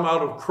that come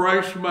out of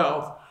Christ's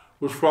mouth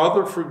was,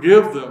 Father,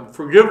 forgive them.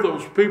 Forgive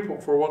those people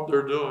for what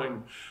they're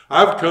doing.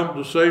 I've come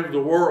to save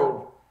the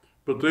world,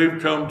 but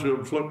they've come to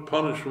inflict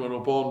punishment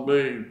upon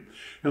me.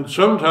 And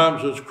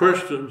sometimes as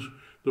Christians,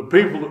 the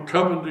people that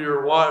come into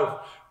your life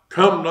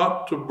come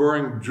not to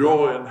bring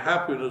joy and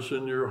happiness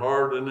in your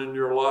heart and in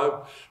your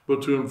life,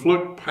 but to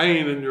inflict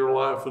pain in your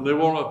life. And they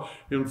want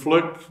to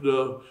inflict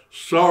the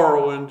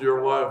sorrow into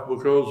your life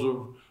because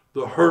of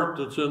the hurt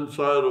that's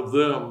inside of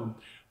them.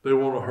 They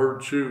want to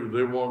hurt you.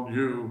 They want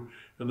you.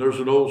 And there's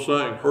an old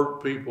saying,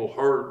 hurt people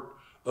hurt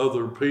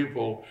other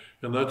people.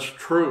 And that's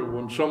true.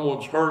 When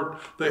someone's hurt,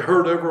 they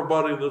hurt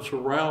everybody that's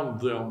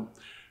around them.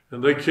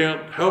 And they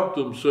can't help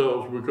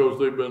themselves because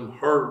they've been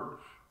hurt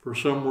for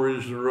some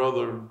reason or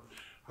other.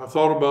 I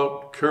thought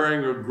about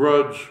carrying a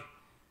grudge,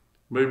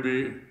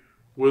 maybe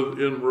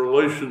in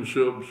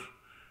relationships.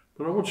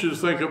 But I want you to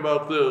think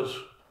about this.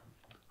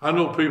 I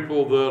know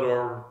people that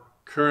are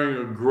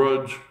carrying a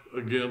grudge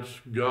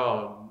against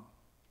God.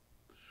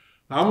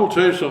 Now, I'm going to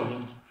tell you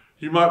something.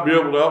 You might be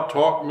able to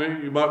out-talk me.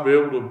 You might be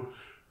able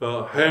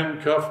to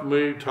handcuff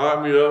me,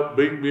 tie me up,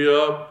 beat me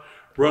up,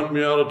 run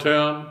me out of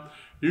town.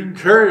 You can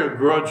carry a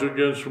grudge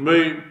against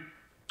me,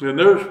 and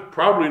there's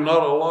probably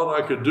not a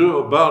lot I could do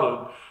about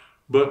it.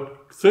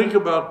 But think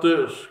about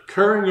this,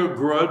 carrying a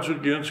grudge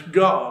against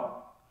God,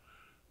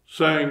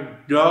 saying,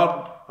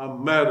 God,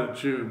 I'm mad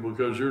at you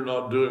because you're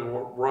not doing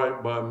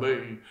right by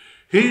me.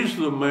 He's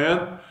the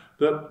man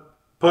that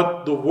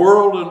put the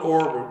world in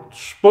orbit,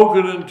 spoke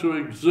it into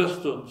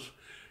existence.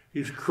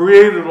 He's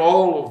created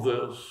all of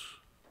this.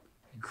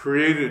 He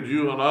created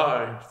you and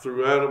I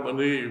through Adam and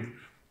Eve,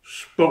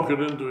 spoke it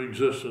into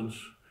existence.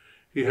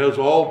 He has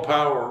all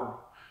power.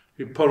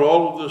 He put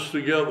all of this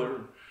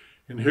together.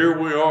 And here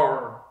we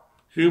are,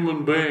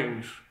 human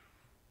beings,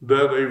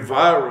 that a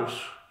virus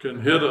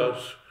can hit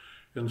us,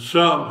 and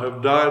some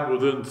have died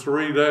within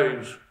 3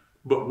 days.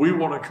 But we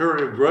want to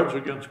carry a grudge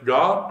against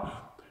God,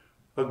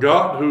 a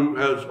God who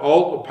has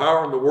all the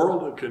power in the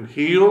world that can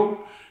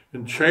heal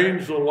and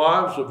change the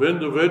lives of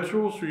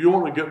individuals. You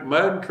want to get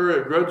mad and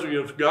carry a grudge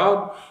against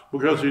God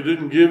because he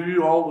didn't give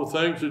you all the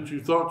things that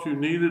you thought you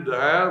needed to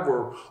have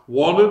or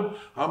wanted?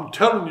 I'm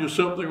telling you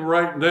something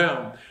right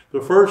now.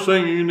 The first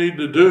thing you need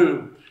to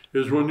do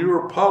is when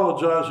you're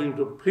apologizing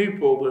to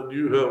people that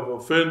you have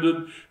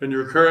offended and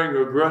you're carrying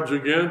a grudge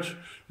against,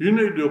 you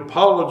need to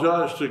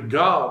apologize to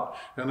God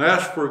and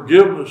ask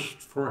forgiveness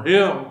for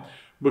him,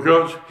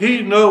 because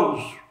he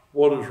knows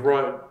what is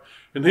right.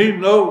 And he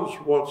knows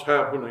what's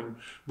happening.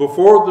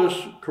 Before this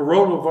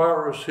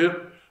coronavirus hit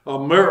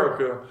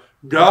America,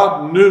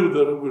 God knew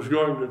that it was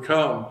going to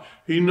come.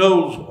 He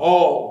knows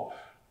all.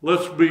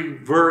 Let's be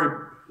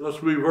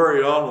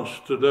very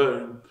honest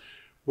today.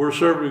 We're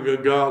serving a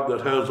God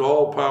that has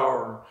all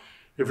power.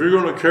 If you're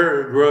going to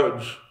carry a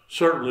grudge,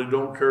 certainly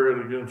don't carry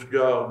it against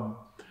God.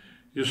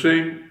 You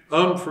see,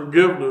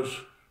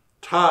 unforgiveness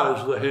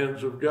ties the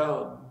hands of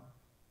God.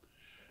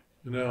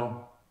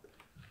 Now,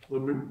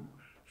 let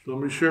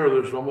me share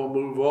this. I'm going to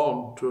move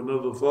on to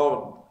another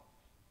thought.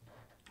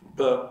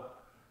 But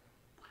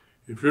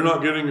if you're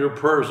not getting your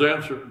prayers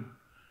answered,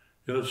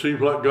 and it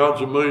seems like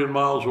God's a million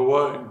miles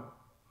away,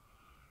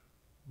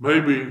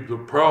 maybe the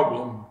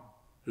problem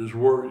is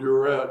where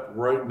you're at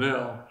right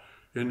now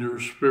in your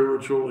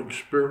spiritual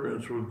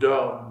experience with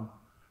God.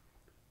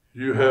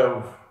 You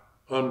have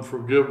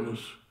unforgiveness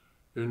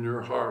in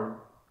your heart.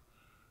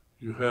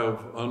 You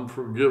have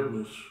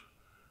unforgiveness.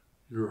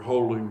 You're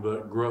holding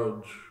that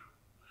grudge.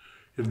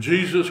 If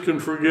Jesus can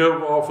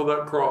forgive off of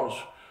that cross,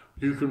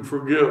 you can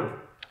forgive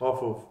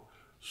off of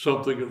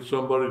something that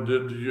somebody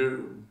did to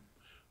you.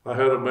 I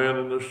had a man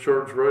in this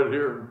church right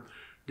here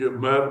get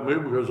mad at me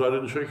because I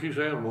didn't shake his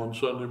hand one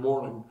Sunday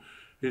morning.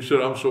 He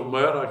said, I'm so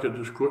mad I could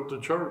just quit the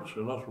church.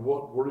 And I said,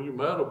 what are you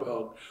mad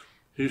about?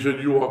 He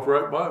said, you walked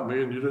right by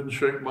me and you didn't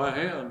shake my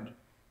hand.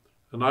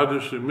 And I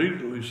just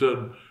immediately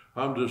said,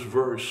 I'm just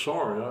very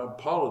sorry. I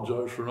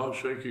apologize for not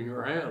shaking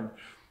your hand.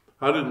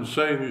 I didn't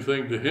say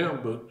anything to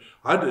him, but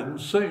I didn't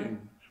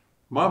sing.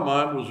 My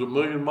mind was a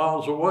million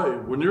miles away.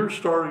 When you're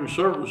starting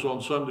service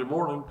on Sunday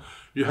morning,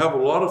 you have a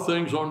lot of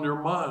things on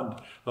your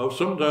mind.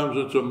 Sometimes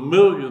it's a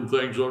million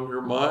things on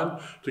your mind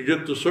to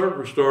get the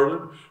service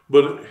started,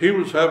 but he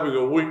was having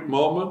a weak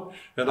moment,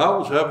 and I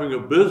was having a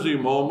busy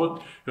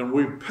moment, and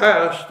we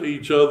passed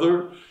each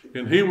other,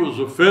 and he was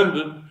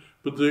offended,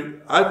 but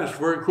I just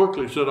very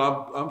quickly said,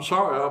 I'm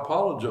sorry, I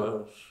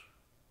apologize.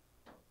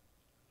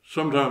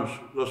 Sometimes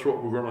that's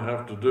what we're going to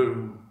have to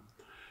do.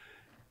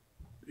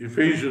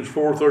 Ephesians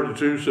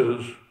 4:32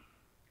 says,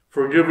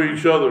 forgive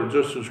each other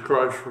just as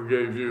Christ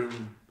forgave you.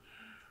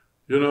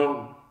 You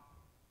know,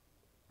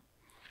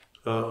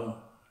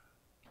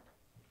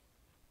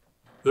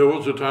 there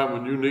was a time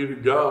when you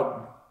needed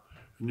God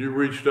and you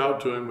reached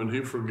out to him and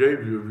he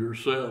forgave you of your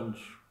sins.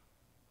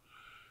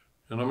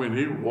 And I mean,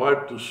 he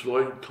wiped the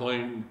slate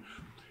clean.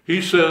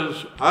 He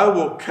says, I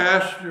will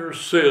cast your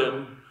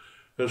sin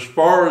as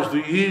far as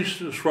the east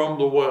is from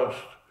the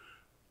west,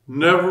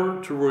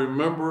 never to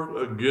remember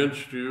it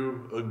against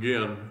you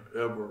again,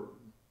 ever.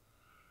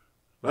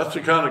 That's the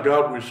kind of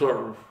God we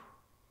serve.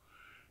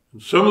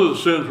 And some of the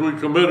sins we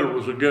committed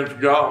was against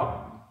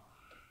God.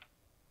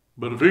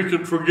 But if he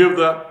can forgive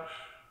that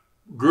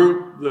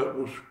group that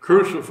was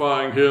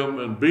crucifying him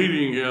and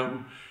beating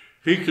him,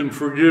 he can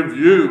forgive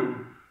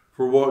you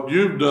for what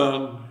you've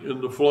done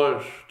in the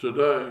flesh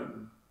today.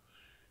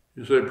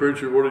 You say,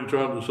 preacher, what are you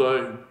trying to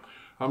say?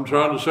 I'm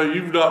trying to say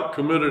you've not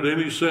committed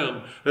any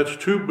sin that's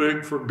too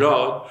big for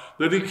God,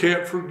 that he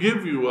can't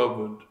forgive you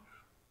of it.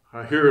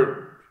 I hear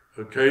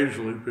it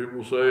occasionally.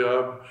 People say,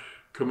 I've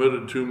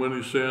committed too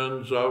many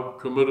sins. I've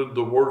committed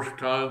the worst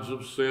kinds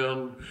of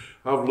sin.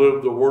 I've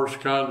lived the worst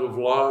kind of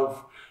life.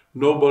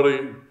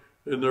 Nobody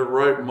in their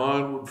right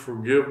mind would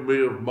forgive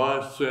me of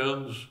my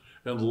sins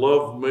and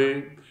love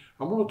me.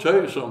 I'm going to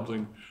tell you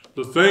something.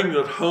 The thing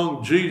that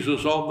hung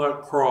Jesus on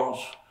that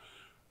cross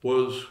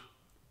was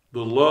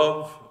the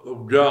love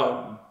of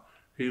God.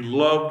 He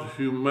loved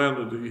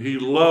humanity. He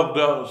loved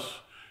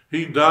us.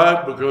 He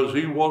died because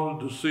he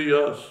wanted to see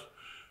us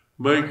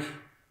make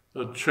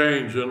a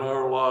change in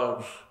our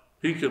lives.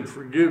 He can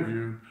forgive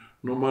you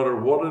no matter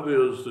what it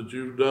is that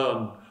you've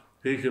done.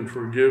 He can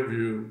forgive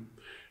you.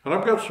 And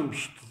I've got some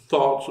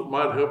thoughts that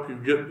might help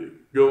you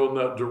go in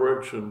that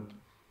direction,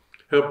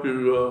 help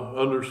you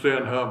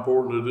understand how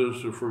important it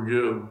is to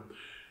forgive.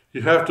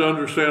 You have to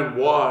understand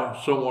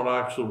why someone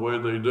acts the way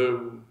they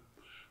do.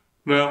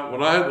 Now,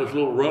 when I had this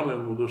little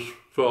run-in with this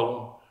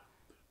fellow,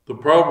 the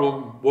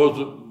problem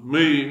wasn't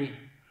me,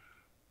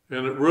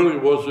 and it really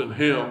wasn't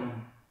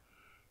him,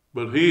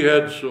 but he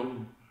had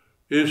some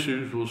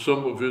issues with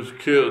some of his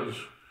kids,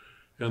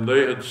 and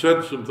they had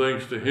said some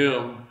things to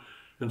him,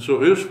 and so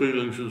his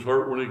feelings was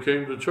hurt when he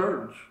came to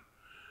church.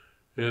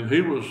 And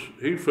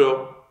he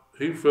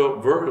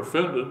felt very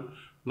offended,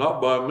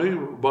 not by me,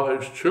 but by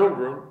his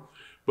children.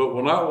 But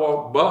when I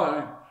walked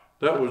by,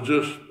 that was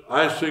just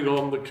icing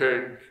on the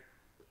cake.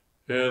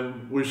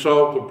 And we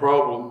solved the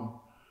problem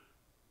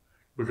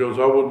because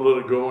I wouldn't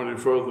let it go any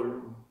further.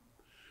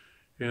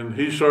 And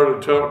we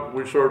started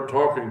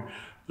talking.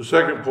 The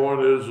second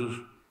point is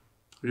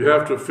you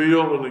have to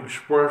feel and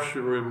express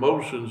your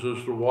emotions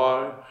as to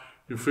why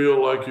you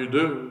feel like you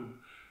do.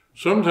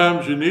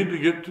 Sometimes you need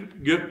to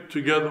get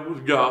together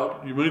with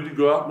God. You need to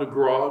go out in the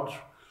garage.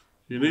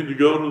 You need to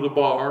go to the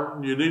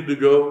barn. You need to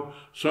go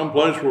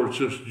someplace where it's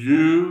just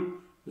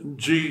you and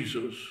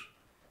Jesus.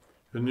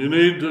 And you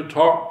need to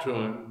talk to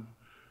him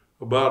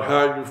about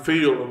how you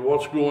feel and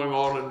what's going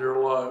on in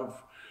your life.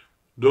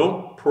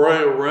 Don't pray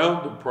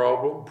around the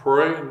problem.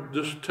 Pray and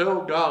just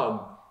tell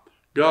God,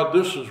 God,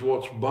 this is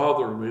what's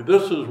bothering me.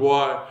 This is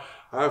why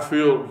I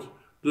feel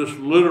just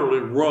literally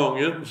wrung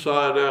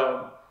inside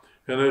out.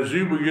 And as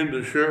you begin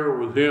to share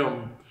with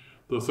him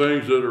the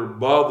things that are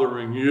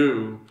bothering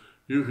you,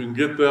 you can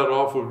get that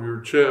off of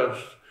your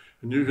chest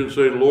and you can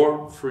say,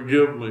 Lord,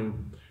 forgive me.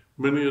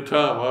 Many a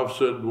time I've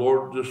said,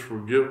 Lord, just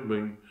forgive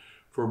me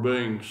for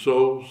being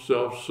so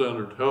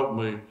self-centered. Help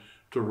me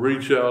to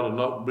reach out and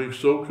not be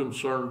so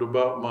concerned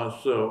about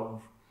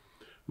myself.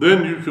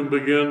 Then you can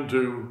begin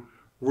to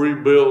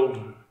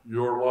rebuild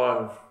your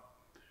life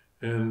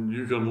and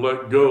you can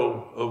let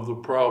go of the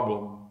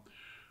problem.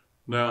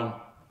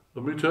 Now,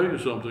 let me tell you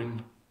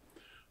something.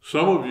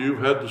 Some of you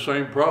have had the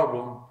same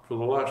problem for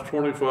the last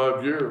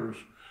 25 years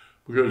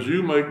because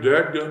you make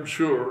dadgum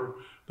sure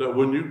that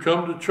when you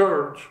come to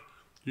church,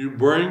 you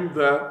bring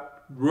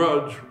that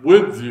grudge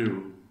with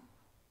you.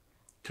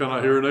 Can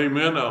I hear an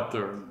amen out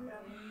there?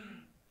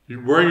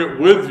 You bring it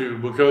with you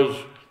because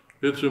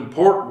it's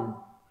important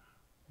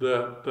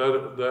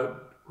that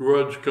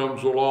grudge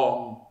comes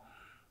along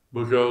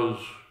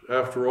because,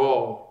 after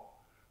all,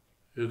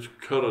 it's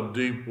cut a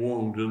deep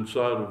wound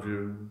inside of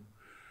you.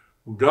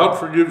 When God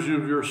forgives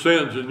you of your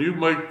sins and you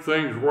make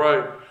things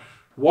right,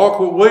 walk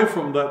away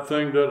from that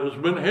thing that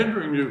has been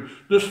hindering you.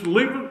 Just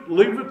leave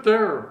it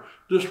there.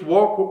 Just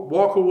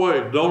walk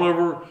away. Don't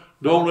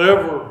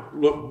ever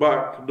look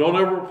back. Don't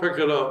ever pick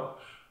it up.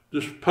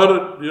 Just put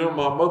it,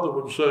 my mother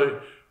would say,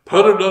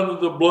 put it under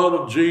the blood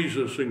of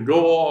Jesus and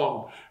go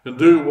on and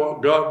do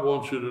what God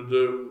wants you to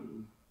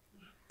do.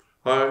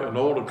 I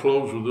want to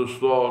close with this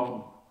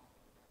thought.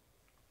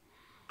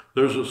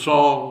 There's a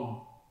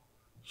song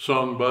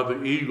sung by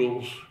the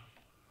Eagles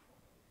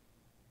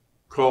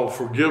called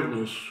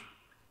Forgiveness.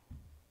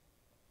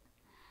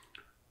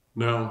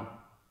 Now,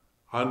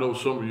 I know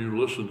some of you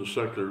listen to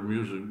secular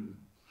music,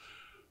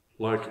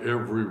 like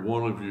every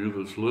one of you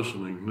that's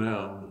listening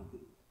now.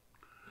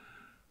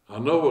 I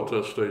know what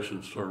that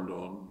station's turned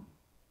on.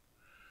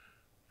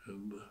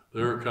 And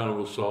they're kind of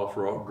a soft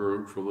rock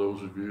group for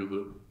those of you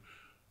that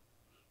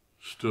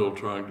still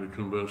trying to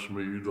convince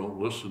me you don't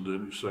listen to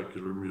any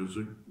secular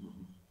music.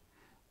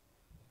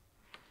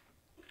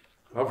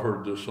 I've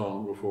heard this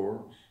song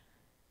before.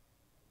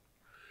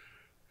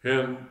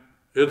 And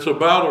it's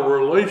about a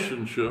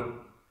relationship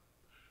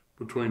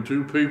between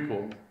two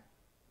people.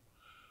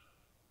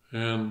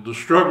 and the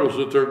struggles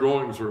that they're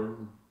going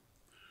through.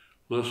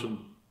 Listen,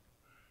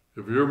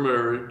 if you're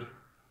married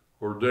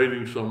or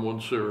dating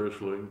someone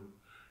seriously,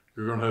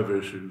 you're going to have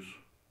issues.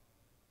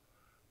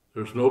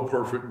 There's no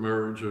perfect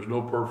marriage. There's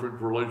no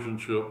perfect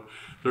relationship.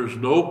 There's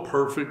no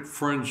perfect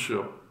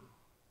friendship.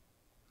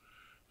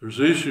 There's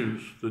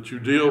issues that you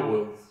deal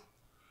with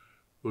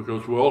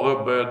because we all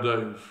have bad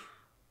days.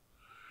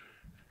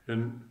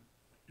 And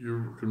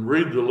you can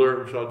read the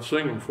lyrics. I'd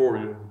sing them for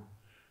you,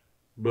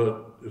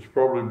 but it's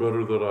probably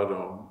better that I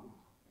don't.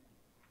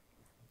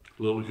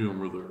 A little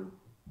humor there.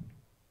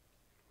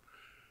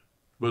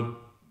 But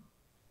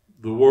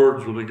the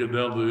words, when they get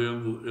down to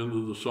the end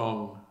of the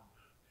song,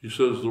 he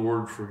says the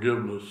word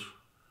forgiveness,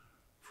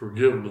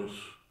 forgiveness,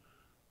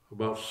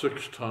 about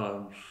 6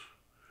 times.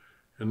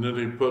 And then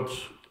he puts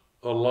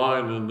a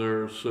line in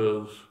there that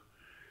says,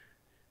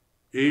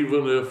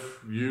 even if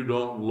you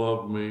don't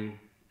love me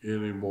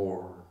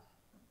anymore.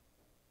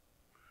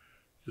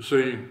 You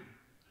see,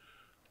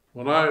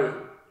 when I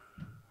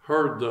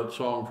heard that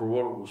song for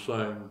what it was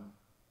saying,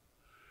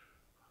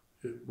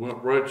 it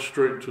went right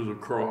straight to the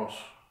cross.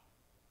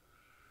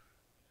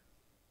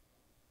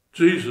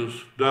 Jesus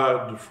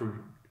died to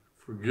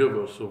forgive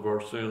us of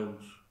our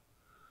sins.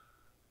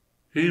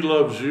 He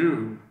loves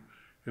you,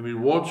 and he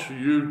wants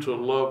you to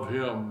love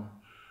him.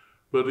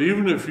 But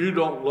even if you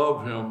don't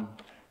love him,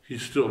 he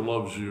still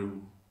loves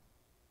you.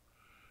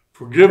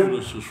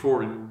 Forgiveness is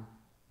for you.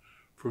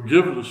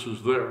 Forgiveness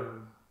is there.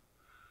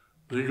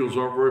 The Eagles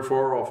aren't very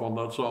far off on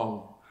that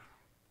song.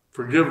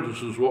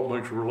 Forgiveness is what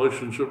makes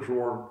relationships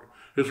work.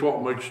 It's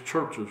what makes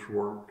churches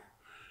work.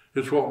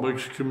 It's what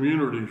makes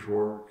communities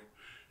work.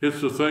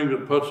 It's the thing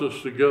that puts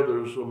us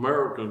together as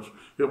Americans.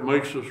 It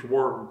makes us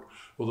work.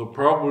 Well, the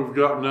problem we've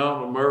got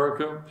now in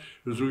America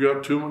is we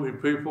got too many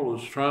people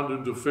that's trying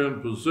to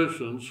defend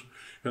positions,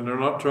 and they're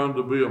not trying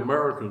to be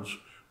Americans.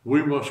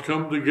 We must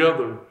come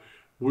together.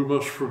 We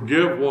must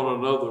forgive one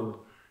another,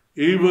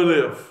 even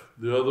if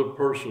the other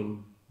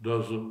person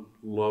doesn't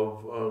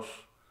love us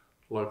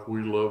like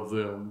we love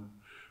them.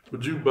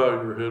 Would you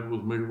bow your head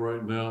with me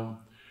right now?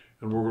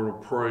 And we're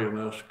going to pray and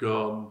ask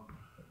God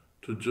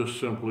to just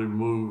simply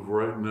move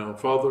right now.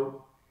 Father,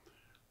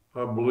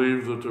 I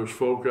believe that there's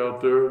folk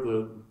out there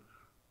that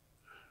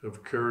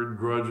have carried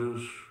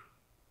grudges.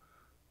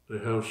 They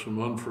have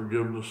some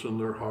unforgiveness in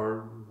their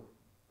heart.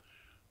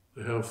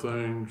 They have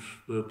things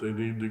that they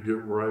need to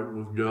get right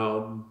with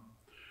God.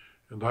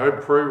 And I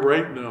pray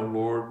right now,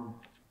 Lord,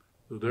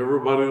 that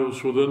everybody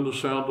that's within the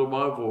sound of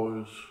my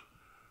voice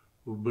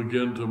will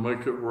begin to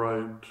make it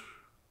right.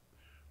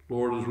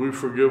 Lord, as we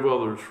forgive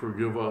others,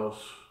 forgive us.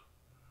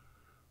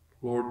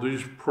 Lord,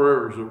 these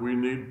prayers that we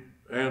need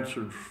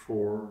answers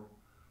for,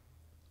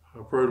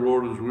 I pray,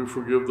 Lord, as we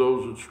forgive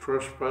those that's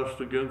trespassed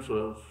against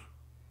us,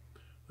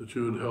 that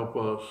you would help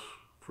us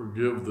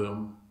forgive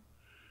them.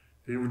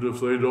 Even if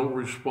they don't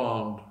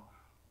respond,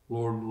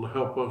 Lord,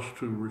 help us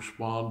to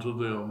respond to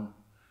them.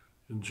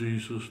 In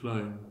Jesus'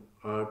 name,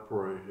 I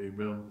pray.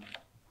 Amen.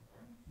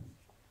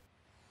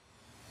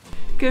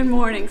 Good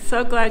morning.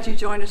 So glad you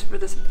joined us for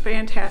this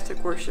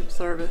fantastic worship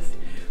service.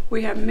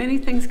 We have many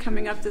things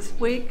coming up this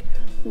week.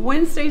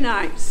 Wednesday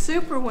night,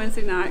 Super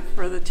Wednesday night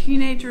for the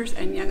teenagers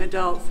and young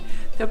adults.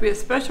 There'll be a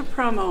special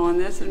promo on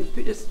this, and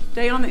just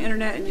stay on the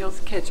internet and you'll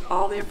catch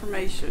all the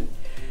information.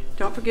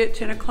 Don't forget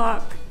 10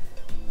 o'clock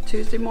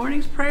Tuesday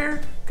morning's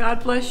prayer.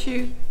 God bless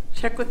you.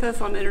 Check with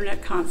us on the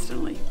internet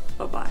constantly.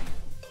 Bye-bye.